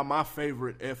give y'all my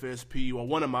favorite FSP or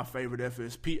one of my favorite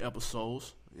FSP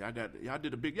episodes. Y'all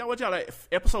did a big. Y'all what y'all at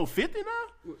episode 50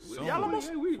 now? Y'all almost.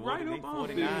 Hey, we right up on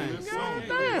 49. 50. God Yeah,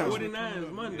 damn. 49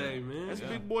 is Monday, man. That's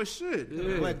big boy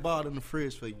shit. Black ball in the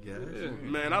fridge for you guys.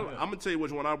 Man, I'm gonna tell you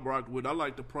which one I rocked with. I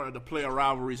like the player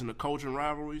rivalries and the coaching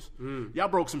rivalries. Y'all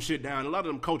broke some shit down. A lot of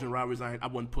them coaching rivalries I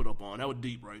wouldn't put up on. That was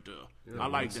deep right there. I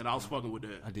like that. I was fucking with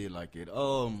that. I did like it.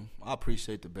 I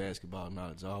appreciate the basketball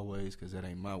knowledge always because that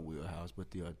ain't my wheelhouse. But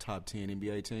the top 10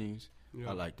 NBA teams,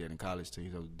 I like that. And college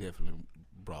teams, those definitely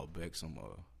brought back some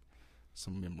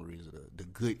memories of the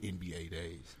good NBA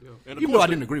days. And of Even though course I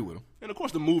didn't agree with them. And of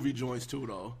course the movie joints too,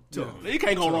 though. You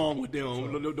can't go wrong with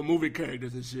them. The movie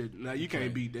characters and shit. Now you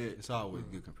can't beat that. It's always a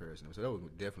good comparison. So that was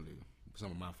definitely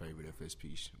some of my favorite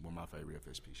one of my favorite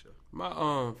FSP shows.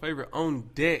 My favorite on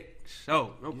deck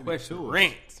show, no question,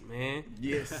 rants, man.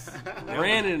 Yes.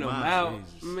 Ranting them out,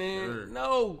 Jesus. man.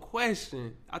 No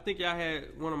question. I think y'all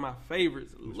had one of my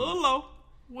favorites, a little low.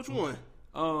 Which one?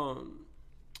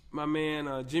 My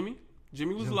man Jimmy.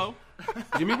 Jimmy was low.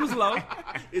 Jimmy was low.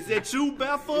 Is that you,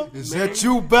 Bethel? Is that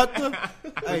you, Bethel?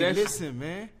 Hey, that's- listen,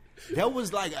 man. That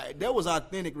was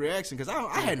authentic reaction because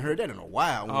I hadn't heard that in a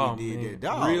while when Oh, we did man. that.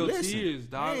 Dog, Real listen, tears,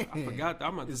 dog. I man. forgot.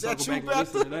 I'm about to Is that circle you, back and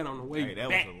listen to Bethel? that on the way Hey, that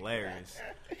back. was hilarious.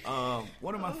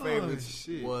 One of my favorites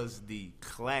shit. was the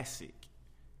classic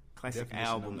Definition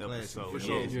album of classic, episode. for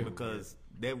sure. Yes, Yeah. because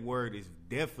that word is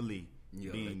definitely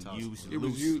Yeah, being they tossed used It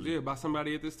was loosely. used by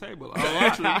somebody at this table.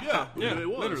 Actually, yeah. Yeah, it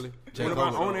was. literally. J. One of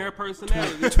our Cole. on-air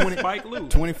personalities, Spike Lee.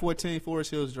 2014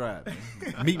 Forest Hills Drive.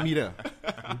 Man. Meet me there.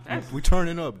 We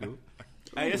turning up, dude.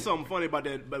 Hey, it's something funny about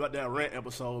that rant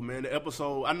episode, man. The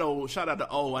episode, I know. Shout out to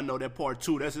O. I know that part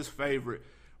 2. That's his favorite,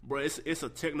 bro. It's a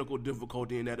technical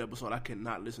difficulty in that episode. I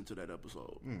cannot listen to that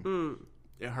episode.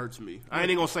 It hurts me. I ain't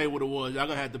even gonna say what it was. Y'all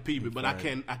gonna have to peep it, but I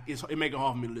can't. It make it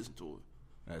hard for me to listen to it.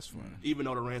 That's funny. Even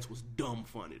though the rants was dumb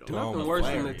funny though. Nothing worse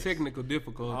than the technical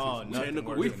difficulties. Oh, nothing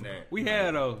worse than that. We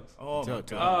had those. Oh, my Oh,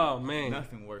 God. Man.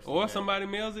 Nothing worse than Or that. somebody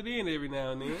mails it in every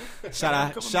now and then. Shout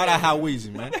out How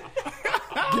Weezy, man.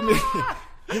 Give me.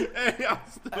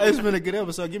 It's been a good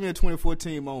episode. Give me a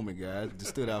 2014 moment, guys, that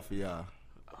stood out for y'all,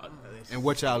 and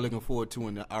what y'all looking forward to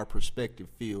in our prospective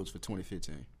fields for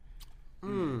 2015.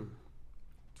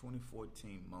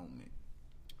 2014 moment.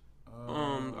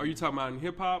 Are you talking about in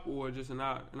hip hop or just in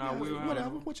our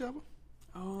wheelhouse? Whichever.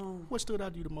 What stood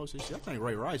out to you the most this year? I think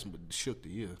Ray Rice shook the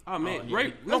year. Oh man, yeah.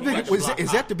 Ray,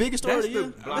 Is that the biggest story of the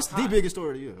year? That's the biggest story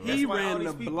of the year. Right? he why all ran these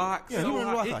the people- block. Yeah, he so ran the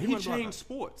hard. block. He He ran the block. changed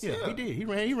sports. Yeah, he did. He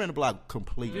ran the block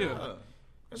completely. Yeah.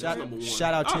 Shout out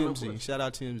I know TMZ. what- Shout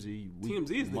out TMZ.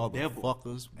 TMZ is the devil.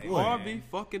 motherfuckers. Boy, Harvey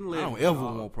fucking I Levin. don't ever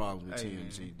want problems with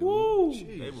TMZ, dude. Woo.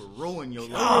 They will ruin your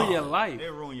They ruin your life. life. They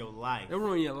ruin your life. They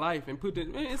ruin your life and put it.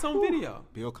 It's on video.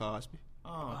 Bill Cosby.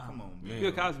 Oh, come on, man.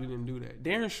 Bill Cosby didn't do that.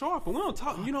 Darren Sharp, but we don't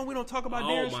talk. You know, we don't talk about Oh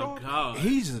Darren my Sharp. God.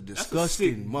 He's a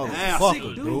disgusting sick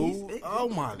motherfucker, dude. dude. Oh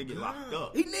my They get god. locked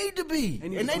up. He need to be. They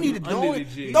need And to they put need to him throw under it.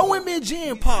 the jig. Throw him in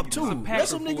gin pop too. a Let packer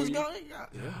some for niggas you. go.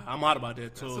 I'm out about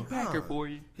that too. It's a packer for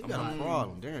you. He got a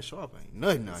problem. Darren Sharp ain't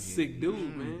nothing out here. Sick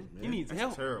dude, man. He needs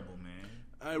help. Terrible,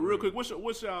 man. Hey, real quick, what's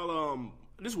y'all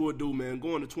this is what we'll do, man.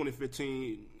 Going to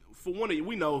 2015. For one of you,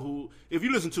 we know who. If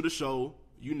you listen to the show,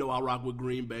 you know I rock with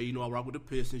Green Bay. You know I rock with the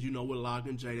Pistons. You know with Lock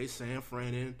and Jay, they San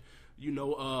Fran. And you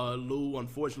know Lou,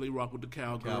 unfortunately, rock with the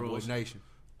Cowgirls. Cowboys Nation.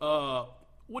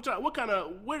 What kind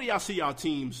of where do y'all see y'all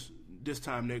teams this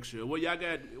time next year? What y'all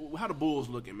got? How the Bulls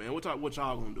looking, man? What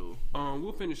y'all gonna do?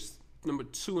 We'll finish number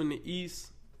 2 in the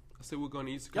East. I said we're going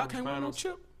to East Y'all Conference can't win no Finals.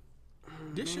 chip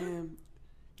this year. Man,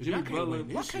 Y'all Jimmy can't Butler. win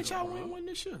this Why can't year, y'all bro. win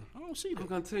this year? I don't see I'm that.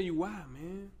 gonna tell you why,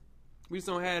 man. We just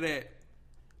don't have that.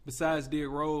 Besides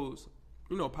Derrick Rose,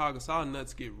 you know, Pau Gasol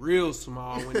nuts get real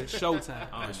small when it's showtime.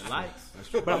 Oh, lights.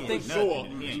 But I think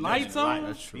lights on,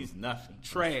 That's true. He's nothing.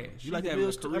 trash. You like the He's having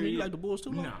Bulls a too? I mean, you career- like the Bulls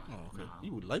too? Nah. Oh, okay.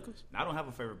 You with Lakers? I don't have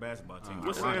a favorite basketball team.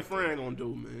 What's San Fran gonna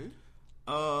do,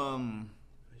 man?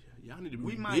 Y'all need to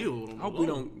We rebuild. might- on the I hope we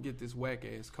low. don't get this whack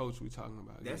ass coach we talking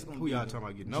about. That's again. gonna Who be y'all talking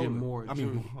about getting Jim over? Moore I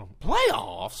mean, Jr.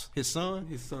 playoffs. His son.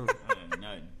 His son. That ain't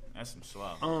nothing. That's some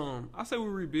slop. I say we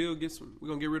rebuild. We're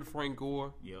gonna get rid of Frank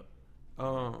Gore. Yep.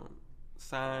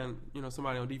 Sign,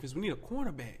 somebody on defense. We need a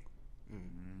cornerback.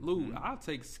 Lou, I'll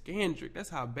take Skandrick. That's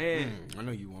how bad. I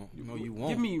know you won't. You know you won't.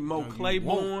 Give me Mo No, you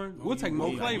Claiborne. won't. No, We'll you take Mo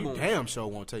won't. Claiborne. You damn sure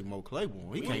won't take Mo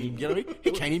Claiborne. He can't even get on.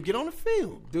 He can't even get on the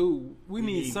field. Dude, we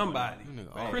need need somebody. one.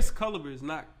 That nigga Chris Culliver is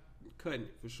not cutting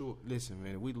it for sure. Listen,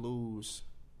 man. If we lose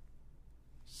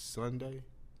Sunday,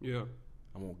 Yeah.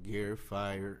 I want Gary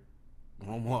fired. I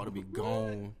want Wall to be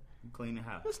gone. Clean the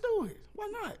house. Let's do it.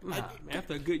 Why not? Nah, Like, man,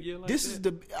 after a good year like this that. is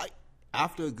the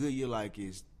after a good year like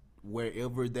is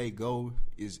wherever they go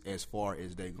is as far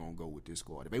as they gonna go with this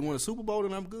squad. If they win a Super Bowl,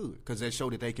 then I'm good because they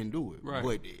show that they can do it. Right.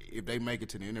 But if they make it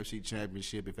to the NFC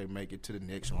Championship, if they make it to the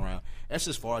next round, that's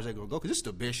as far as they're gonna go because this is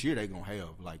the best year they're gonna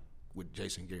have. Like with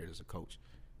Jason Garrett as a coach,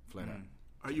 flat out.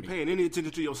 Are you paying any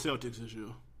attention to your Celtics this year?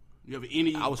 You have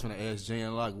any? I was gonna ask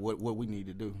Jan like what we need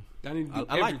to do. I need to do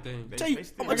I like- everything. Tell you, they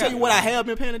still I'm gonna got tell you what I have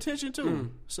been paying attention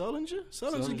to. Sullinger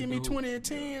Sullinger, give me dude. 20 and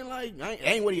 10. Like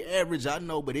ain't what he average, I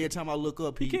know, but every time I look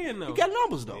up, he can, though. He got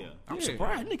numbers though. Yeah. I'm Yeah.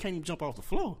 surprised. He can't even jump off the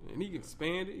floor. And he can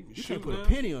expand it. He can You shoot can't put a now.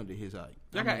 penny under his eye.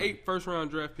 Y'all got 8 first-round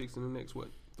draft picks in the next,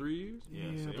 3 years?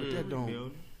 Yeah, but that don't-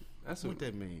 rebuild. That's What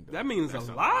that mean? Though? That means a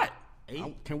lot.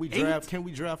 Can we draft? Can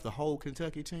we draft the whole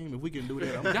Kentucky team? If we can do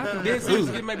that, I'm Y'all can dead serious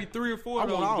get maybe 3 or 4 I of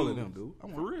those want all of dudes. them, dude. I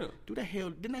want, For real. Do they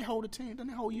didn't they hold the team? Didn't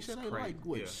they hold? You said they crazy. like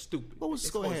what? Yeah. Stupid. What was the They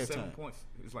score scored at 7 halftime? points.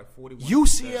 It was like 41.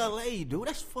 UCLA, dude.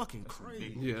 That's fucking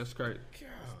crazy. Yeah, that's great.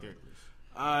 Ridiculous.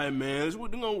 All right, man. We're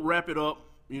gonna wrap it up.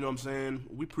 You know what I'm saying?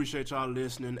 We appreciate y'all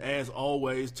listening. As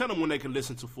always, tell them when they can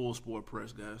listen to Full Sport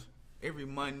Press, guys. Every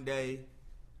Monday,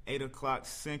 8 o'clock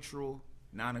Central,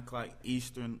 9 o'clock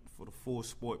Eastern for the Full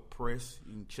Sport Press.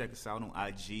 You can check us out on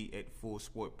IG at Full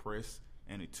Sport Press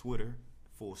and at Twitter,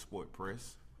 Full Sport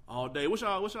Press. All day. What's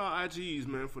y'all IGs,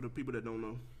 man, for the people that don't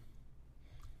know?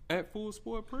 At Full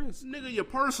Sport Press. Nigga, your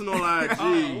personal IG.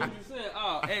 What you saying?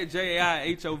 At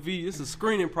JAIHOV. It's a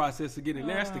screening process to get in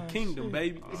there. That's the kingdom,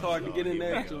 baby. It's hard to get in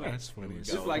there. Too. That's funny.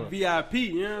 It's like VIP,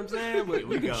 you know what I'm saying? But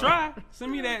we can try.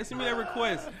 Send me that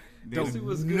request. Let's see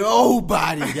what's good.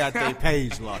 Nobody got their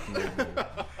page locked. Man.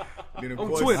 Then of On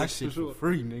course, Twitter. That shit For sure. for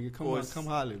free, nigga. Come on, course. come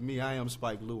holler at me. I am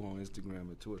Spike Lou on Instagram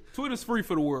and Twitter. Twitter's free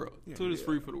for the world. Twitter's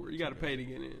free for the world. You got to pay to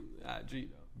get in IG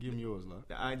though. Give me yours, love.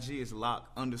 The IG is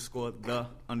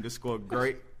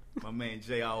lock_the_great. My man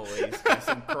Jay always got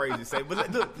some crazy to say. But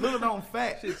look, little known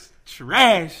fact.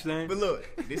 Trash, man. But look,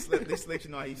 this let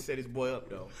you know how he set his boy up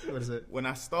though. What is that? When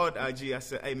I started IG, I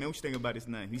said, "Hey man, what you think about his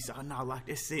name?" He said, "Oh no, like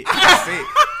that's it. That's it."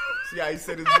 See how he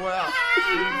set his boy out.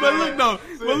 But look though,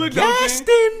 Gassed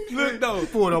King. him. Look though.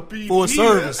 Full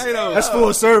service. Hey, though. That's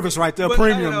full service right there. But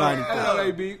Premium hey, 95.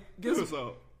 Hey, B, guess What's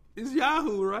up? it's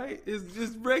Yahoo, right? It's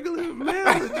just regular mail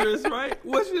address, right?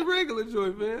 What's your regular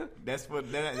joint, man? That ain't for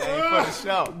the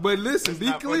show. But listen, be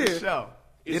Not for the clear. show.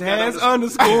 It It's has got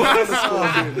underscore.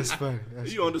 That's funny.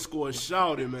 That's You underscore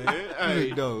shouting, man. Hey,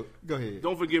 Look, dog. Go ahead.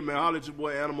 don't forget, man. Holler at your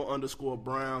boy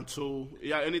Animal_Brown too.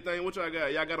 Y'all anything? What y'all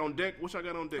got? Y'all got on deck? What y'all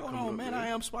got on deck? Hold coming on, up, man. I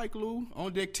am Spike Lou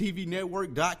on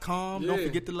DeckTVNetwork.com. Don't Yeah.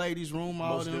 forget the ladies' room.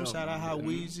 All Most them. definitely. Shout out How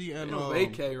Weezy and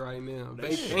Vacay right now.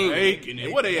 Vacay.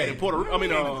 Aiken. Where they at in Puerto Rico? I mean,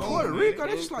 Puerto Rico.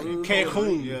 They just like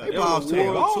Cancun. Yeah. They balls to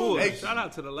World all. tour. Hey, Shout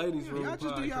out to the ladies' room. y'all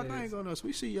just do y'all podcast. things on us.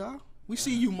 We see y'all. We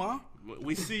see you, ma.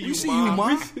 We see you, We see you, Ma.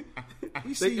 ma.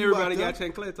 We see Think you everybody out there.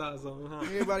 got chancletas on, huh?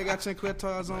 Everybody got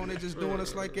chancletas on. They just doing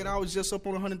us like that. I was just up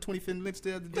on 125th Links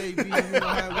the other day, you know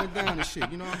how it went down and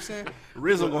shit. You know what I'm saying?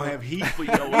 Rizzo gonna have heat for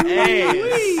your ass,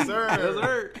 That's sir.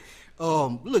 hurt.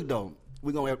 Look though,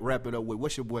 we're gonna wrap it up with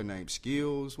what's your boy name?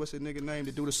 Skills. What's his nigga name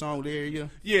to do the song there? Yeah.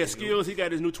 Yeah, Skills. He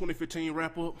got his new 2015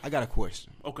 wrap up. I got a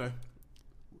question. Okay.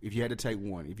 If you had to take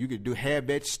one, if you could have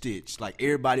that stitch, like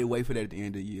everybody wait for that at the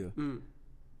end of the year,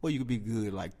 well, you could be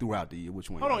good like throughout the year. Which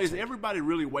one? Hold you on. Is take? everybody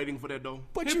really waiting for that though?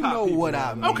 But Hip you hop know people what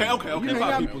are. I mean. Okay. Hip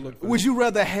hop people look for Would you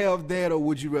rather have that, or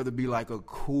would you rather be like a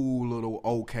cool little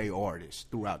okay artist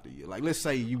throughout the year? Like, let's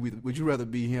say would you rather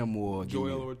be him or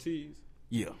Joel Ortiz.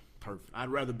 Yeah, perfect. I'd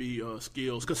rather be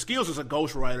Skills because Skills is a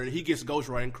ghostwriter and he gets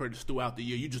ghostwriting credits throughout the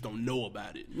year. You just don't know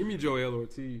about it. Give me Joel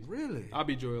Ortiz. Really? I'll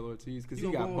be Joel Ortiz because You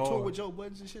he gonna got go on tour bars. with Joe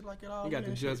Buttons and shit like that all He got year the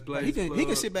and Just shit? Blaze Like, he can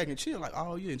plug. sit back and chill like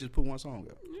all year and just put one song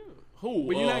out. Who?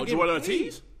 But you're not getting Joel paid.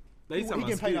 Ortiz? They He talking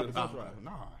getting about paid out the Skills. ghostwriter.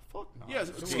 Nah, fuck no. Yeah,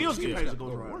 Skills get paid as a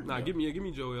ghostwriter. Nah, give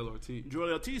me Joel Ortiz.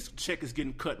 Joel Ortiz's check is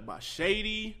getting cut by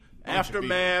Shady,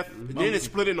 Aftermath, and then it's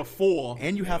split into 4.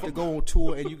 And you have to go on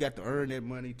tour and you got to earn that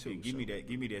money too. Give me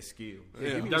that skill. Yeah,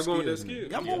 give me Y'all the going with that skills, skill?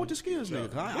 nigga. I'm going with the skills,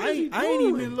 nigga. I What is he ain't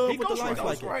even doing? in love He with the goes life right,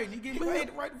 like goes that. Right, he getting paid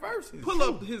to write the verses. Pull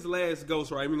up his last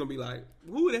ghostwriter. We gonna be like,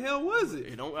 who the hell was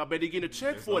it? I bet he getting a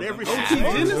check for it every OT 6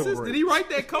 months. Genesis? Did he write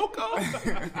that Coco?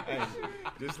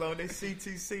 Just long as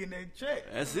CTC in that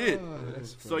check. That's it.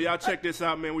 So y'all check this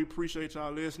out, man. We appreciate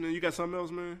y'all listening. You got something else,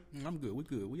 man? I'm good. We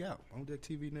good. We out on that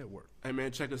TV network. Hey,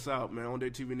 man, check us out, man, on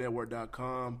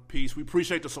TheTVNetwork.com. Peace. We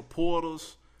appreciate the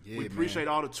supporters. Yeah, we appreciate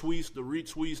all the tweets, the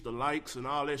retweets, the likes, and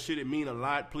all that shit. It mean a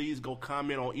lot. Please go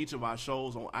comment on each of our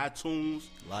shows on iTunes.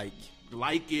 Like, it.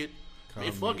 Man,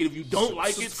 Comment. fuck it. If you don't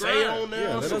like it, say it on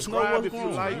there. let us know Subscribe what's if you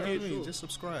wrong. like You know it. what I mean? Just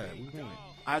subscribe. We want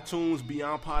it. iTunes,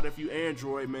 Beyond Pod if you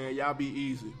Android, man. Y'all be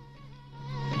easy.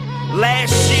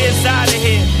 Last year's out of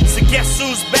here, so guess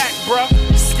who's back, bruh?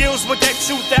 Skills with that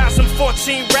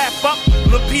 2014 wrap up.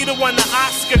 Lupita won the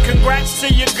Oscar, congrats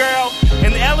to your girl.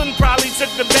 And Ellen probably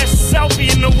took the best selfie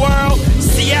in the world.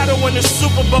 Seattle won the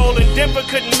Super Bowl and Denver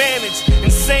couldn't manage.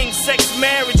 And same-sex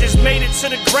marriages made it to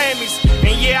the Grammys.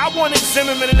 And yeah, I wanted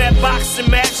Zimmerman in that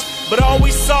boxing match, but all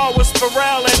we saw was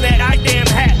Pharrell and that goddamn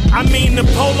hat. I mean, the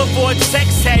polar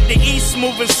vortex had the east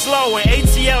moving slow, and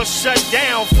ATL shut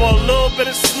down for a little bit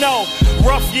of snow.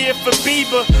 Rough year for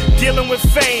Bieber, dealing with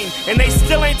fame, and they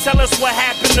still ain't tell us what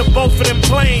happened to both of them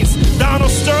planes. Donald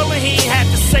Sterling, he ain't had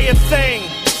to say a thing,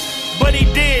 but he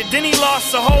did. Then he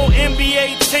lost the whole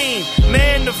NBA team.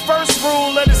 Man, the first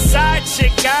rule of the side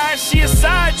chick, guys, she a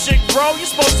side chick, bro. You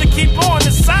supposed to keep her on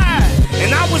the side.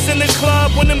 And I was in the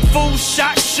club when them fools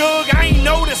shot Suge. I ain't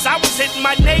noticed. I was hitting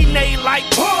my nay-nay like,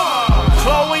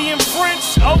 Chloe and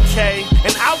French, okay.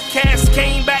 And Outkast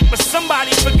came back, but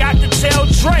somebody forgot to tell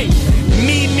Dre.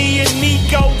 Me and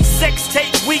Nico, sex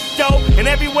tape week though. And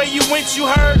everywhere you went, you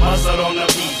heard Buzzard on the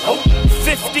beat. Oh.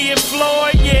 50 and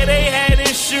Floyd, yeah, they had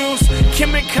issues.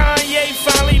 Kim and Kanye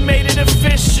finally made it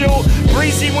official.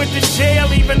 Breezy went to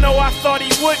jail, even though I thought he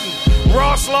wouldn't.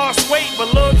 Ross lost weight,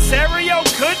 but Lil Terrio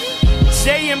couldn't.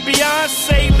 Jay and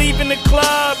Beyonce leaving the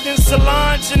club, then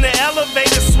Solange in the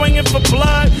elevator swinging for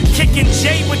blood, kicking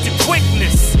Jay with the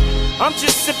quickness. I'm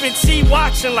just sipping tea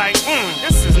watching like,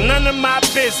 this is none of my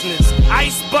business.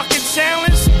 Ice bucket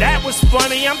challenge, that was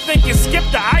funny. I'm thinking skip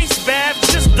the ice bath,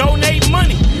 just donate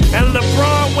money. And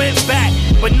LeBron went back,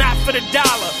 but not for the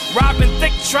dollar. Robin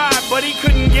Thicke tried, but he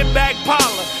couldn't get back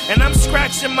Paula. And I'm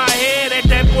scratching my head at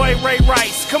that boy Ray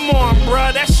Rice. Come on,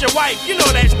 bruh, that's your wife. You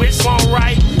know that bitch won't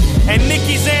right. And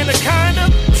Nicki's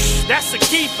Anaconda, that's a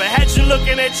keeper. Had you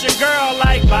looking at your girl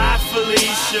like, bye,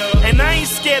 Felicia. And I ain't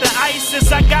scared of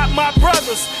ISIS, I got my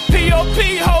brothers.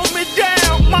 P.O.P. hold me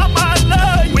down, mama, I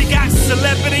love you. We got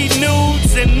celebrity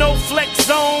nudes and no flex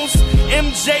zones.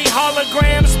 MJ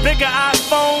holograms, bigger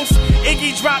iPhones.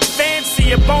 Iggy dropped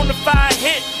Fancy, a bona fide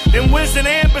hit. Then Wiz and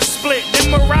Amber split, then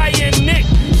Mariah and Nick.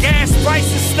 Gas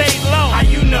prices stayed low. How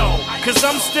you know? Cause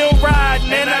I'm still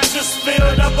riding and I just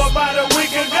filled up about a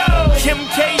week ago. Kim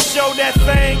K showed that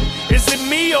thing. Is it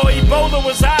me or Ebola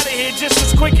was out of here just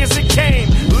as quick as it came?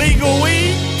 Legal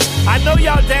weed? I know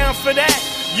y'all down for that.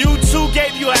 U2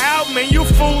 gave you an album and you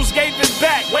fools gave it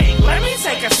back. Wait, let me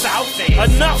take a selfie.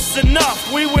 Enough's enough.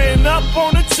 We went up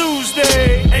on a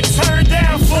Tuesday and turned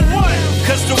down for what?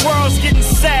 Cause the world's getting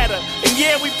sadder. And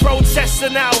yeah, we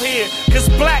protesting out here. Cause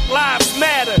Black Lives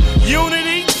Matter.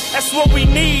 Unity, that's what we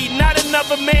need. Not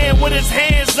another man with his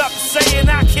hands up saying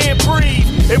I can't breathe.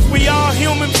 If we are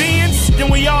human beings, then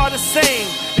we are the same.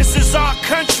 This is our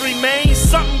country, man.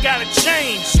 Something gotta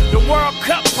change. The World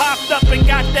Cup popped up and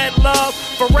got that love.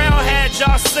 Pharrell had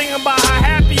y'all singing about how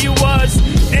happy you was.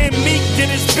 Then Meek did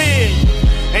his bid.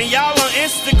 And y'all on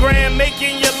Instagram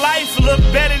making your life look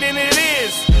better than it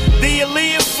is. The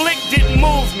Aaliyah flick didn't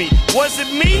move me. Was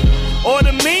it me? Or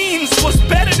the memes was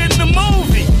better than the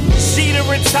movie? Sheeta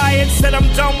retired, said I'm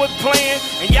done with playing.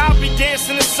 And y'all be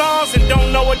dancing the songs and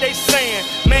don't know what they saying.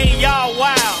 Man, y'all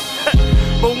wild.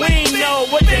 But we ain't know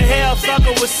what the hell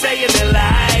fucker was saying the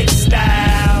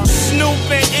lifestyle. Snoop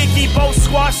and Iggy both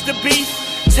squashed the beef.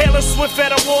 Taylor Swift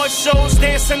at award shows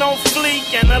dancing on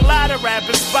fleek. And a lot of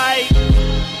rappers bite.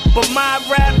 But my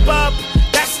wrap up,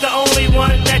 that's the only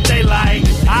one that they like.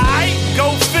 Aight,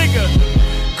 go figure.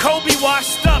 Kobe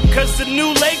washed up cause the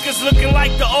new Lakers looking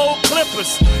like the old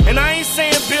Clippers. And I ain't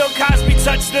saying Bill Cosby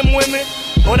touched them women,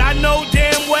 but I know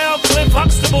damn well Cliff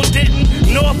Huxtable didn't.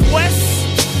 Northwest,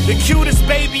 the cutest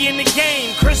baby in the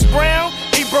game. Chris Brown,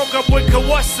 he broke up with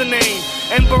what's the name?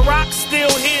 And Barack's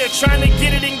still here trying to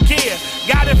get it in gear.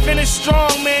 Gotta finish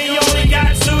strong, man, you only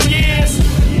got 2 years.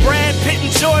 Brad Pitt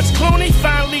and George Clooney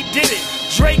finally did it.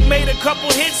 Drake made a couple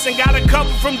hits and got a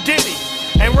couple from Diddy.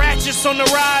 And Ratchet's on the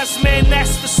rise, man,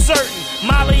 that's for certain.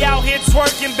 Molly out here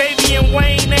twerking, Baby and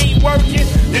Wayne ain't working.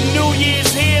 The new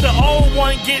year's here, the old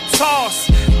one get tossed.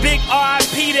 Big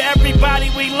R.I.P. to everybody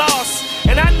we lost.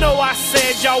 And I know I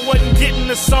said y'all wasn't getting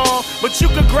the song, but you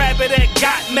could grab it at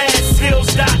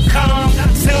gotmadskills.com.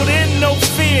 Till then, no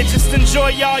fear, just enjoy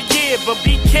y'all year, but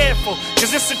be careful,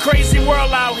 cause it's a crazy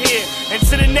world out here. And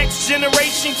to the next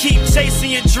generation, keep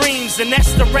chasing your dreams. And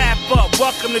that's the wrap up.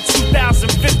 Welcome to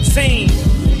 2015.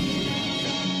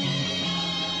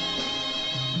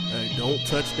 Hey, don't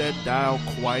touch that dial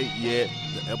quite yet.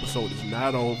 The episode is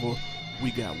not over. We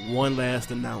got one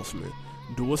last announcement.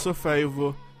 Do us a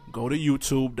favor. Go to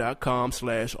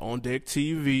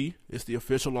youtube.com/OnDeckTV. It's the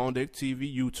official On Deck TV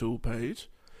YouTube page.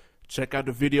 Check out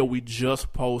the video we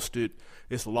just posted.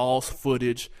 It's lost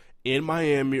footage in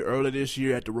Miami earlier this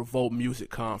year at the Revolt Music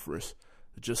Conference.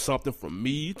 Just something from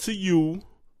me to you,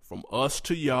 from us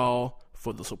to y'all,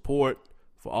 for the support,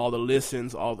 for all the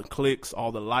listens, all the clicks,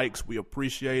 all the likes. We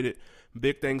appreciate it.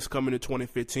 Big things coming in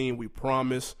 2015, we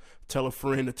promise. Tell a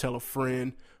friend to tell a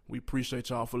friend. We appreciate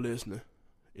y'all for listening.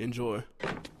 Enjoy.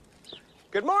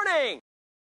 Good morning.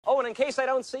 Oh, and in case I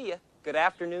don't see you, good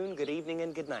afternoon, good evening,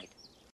 and good night.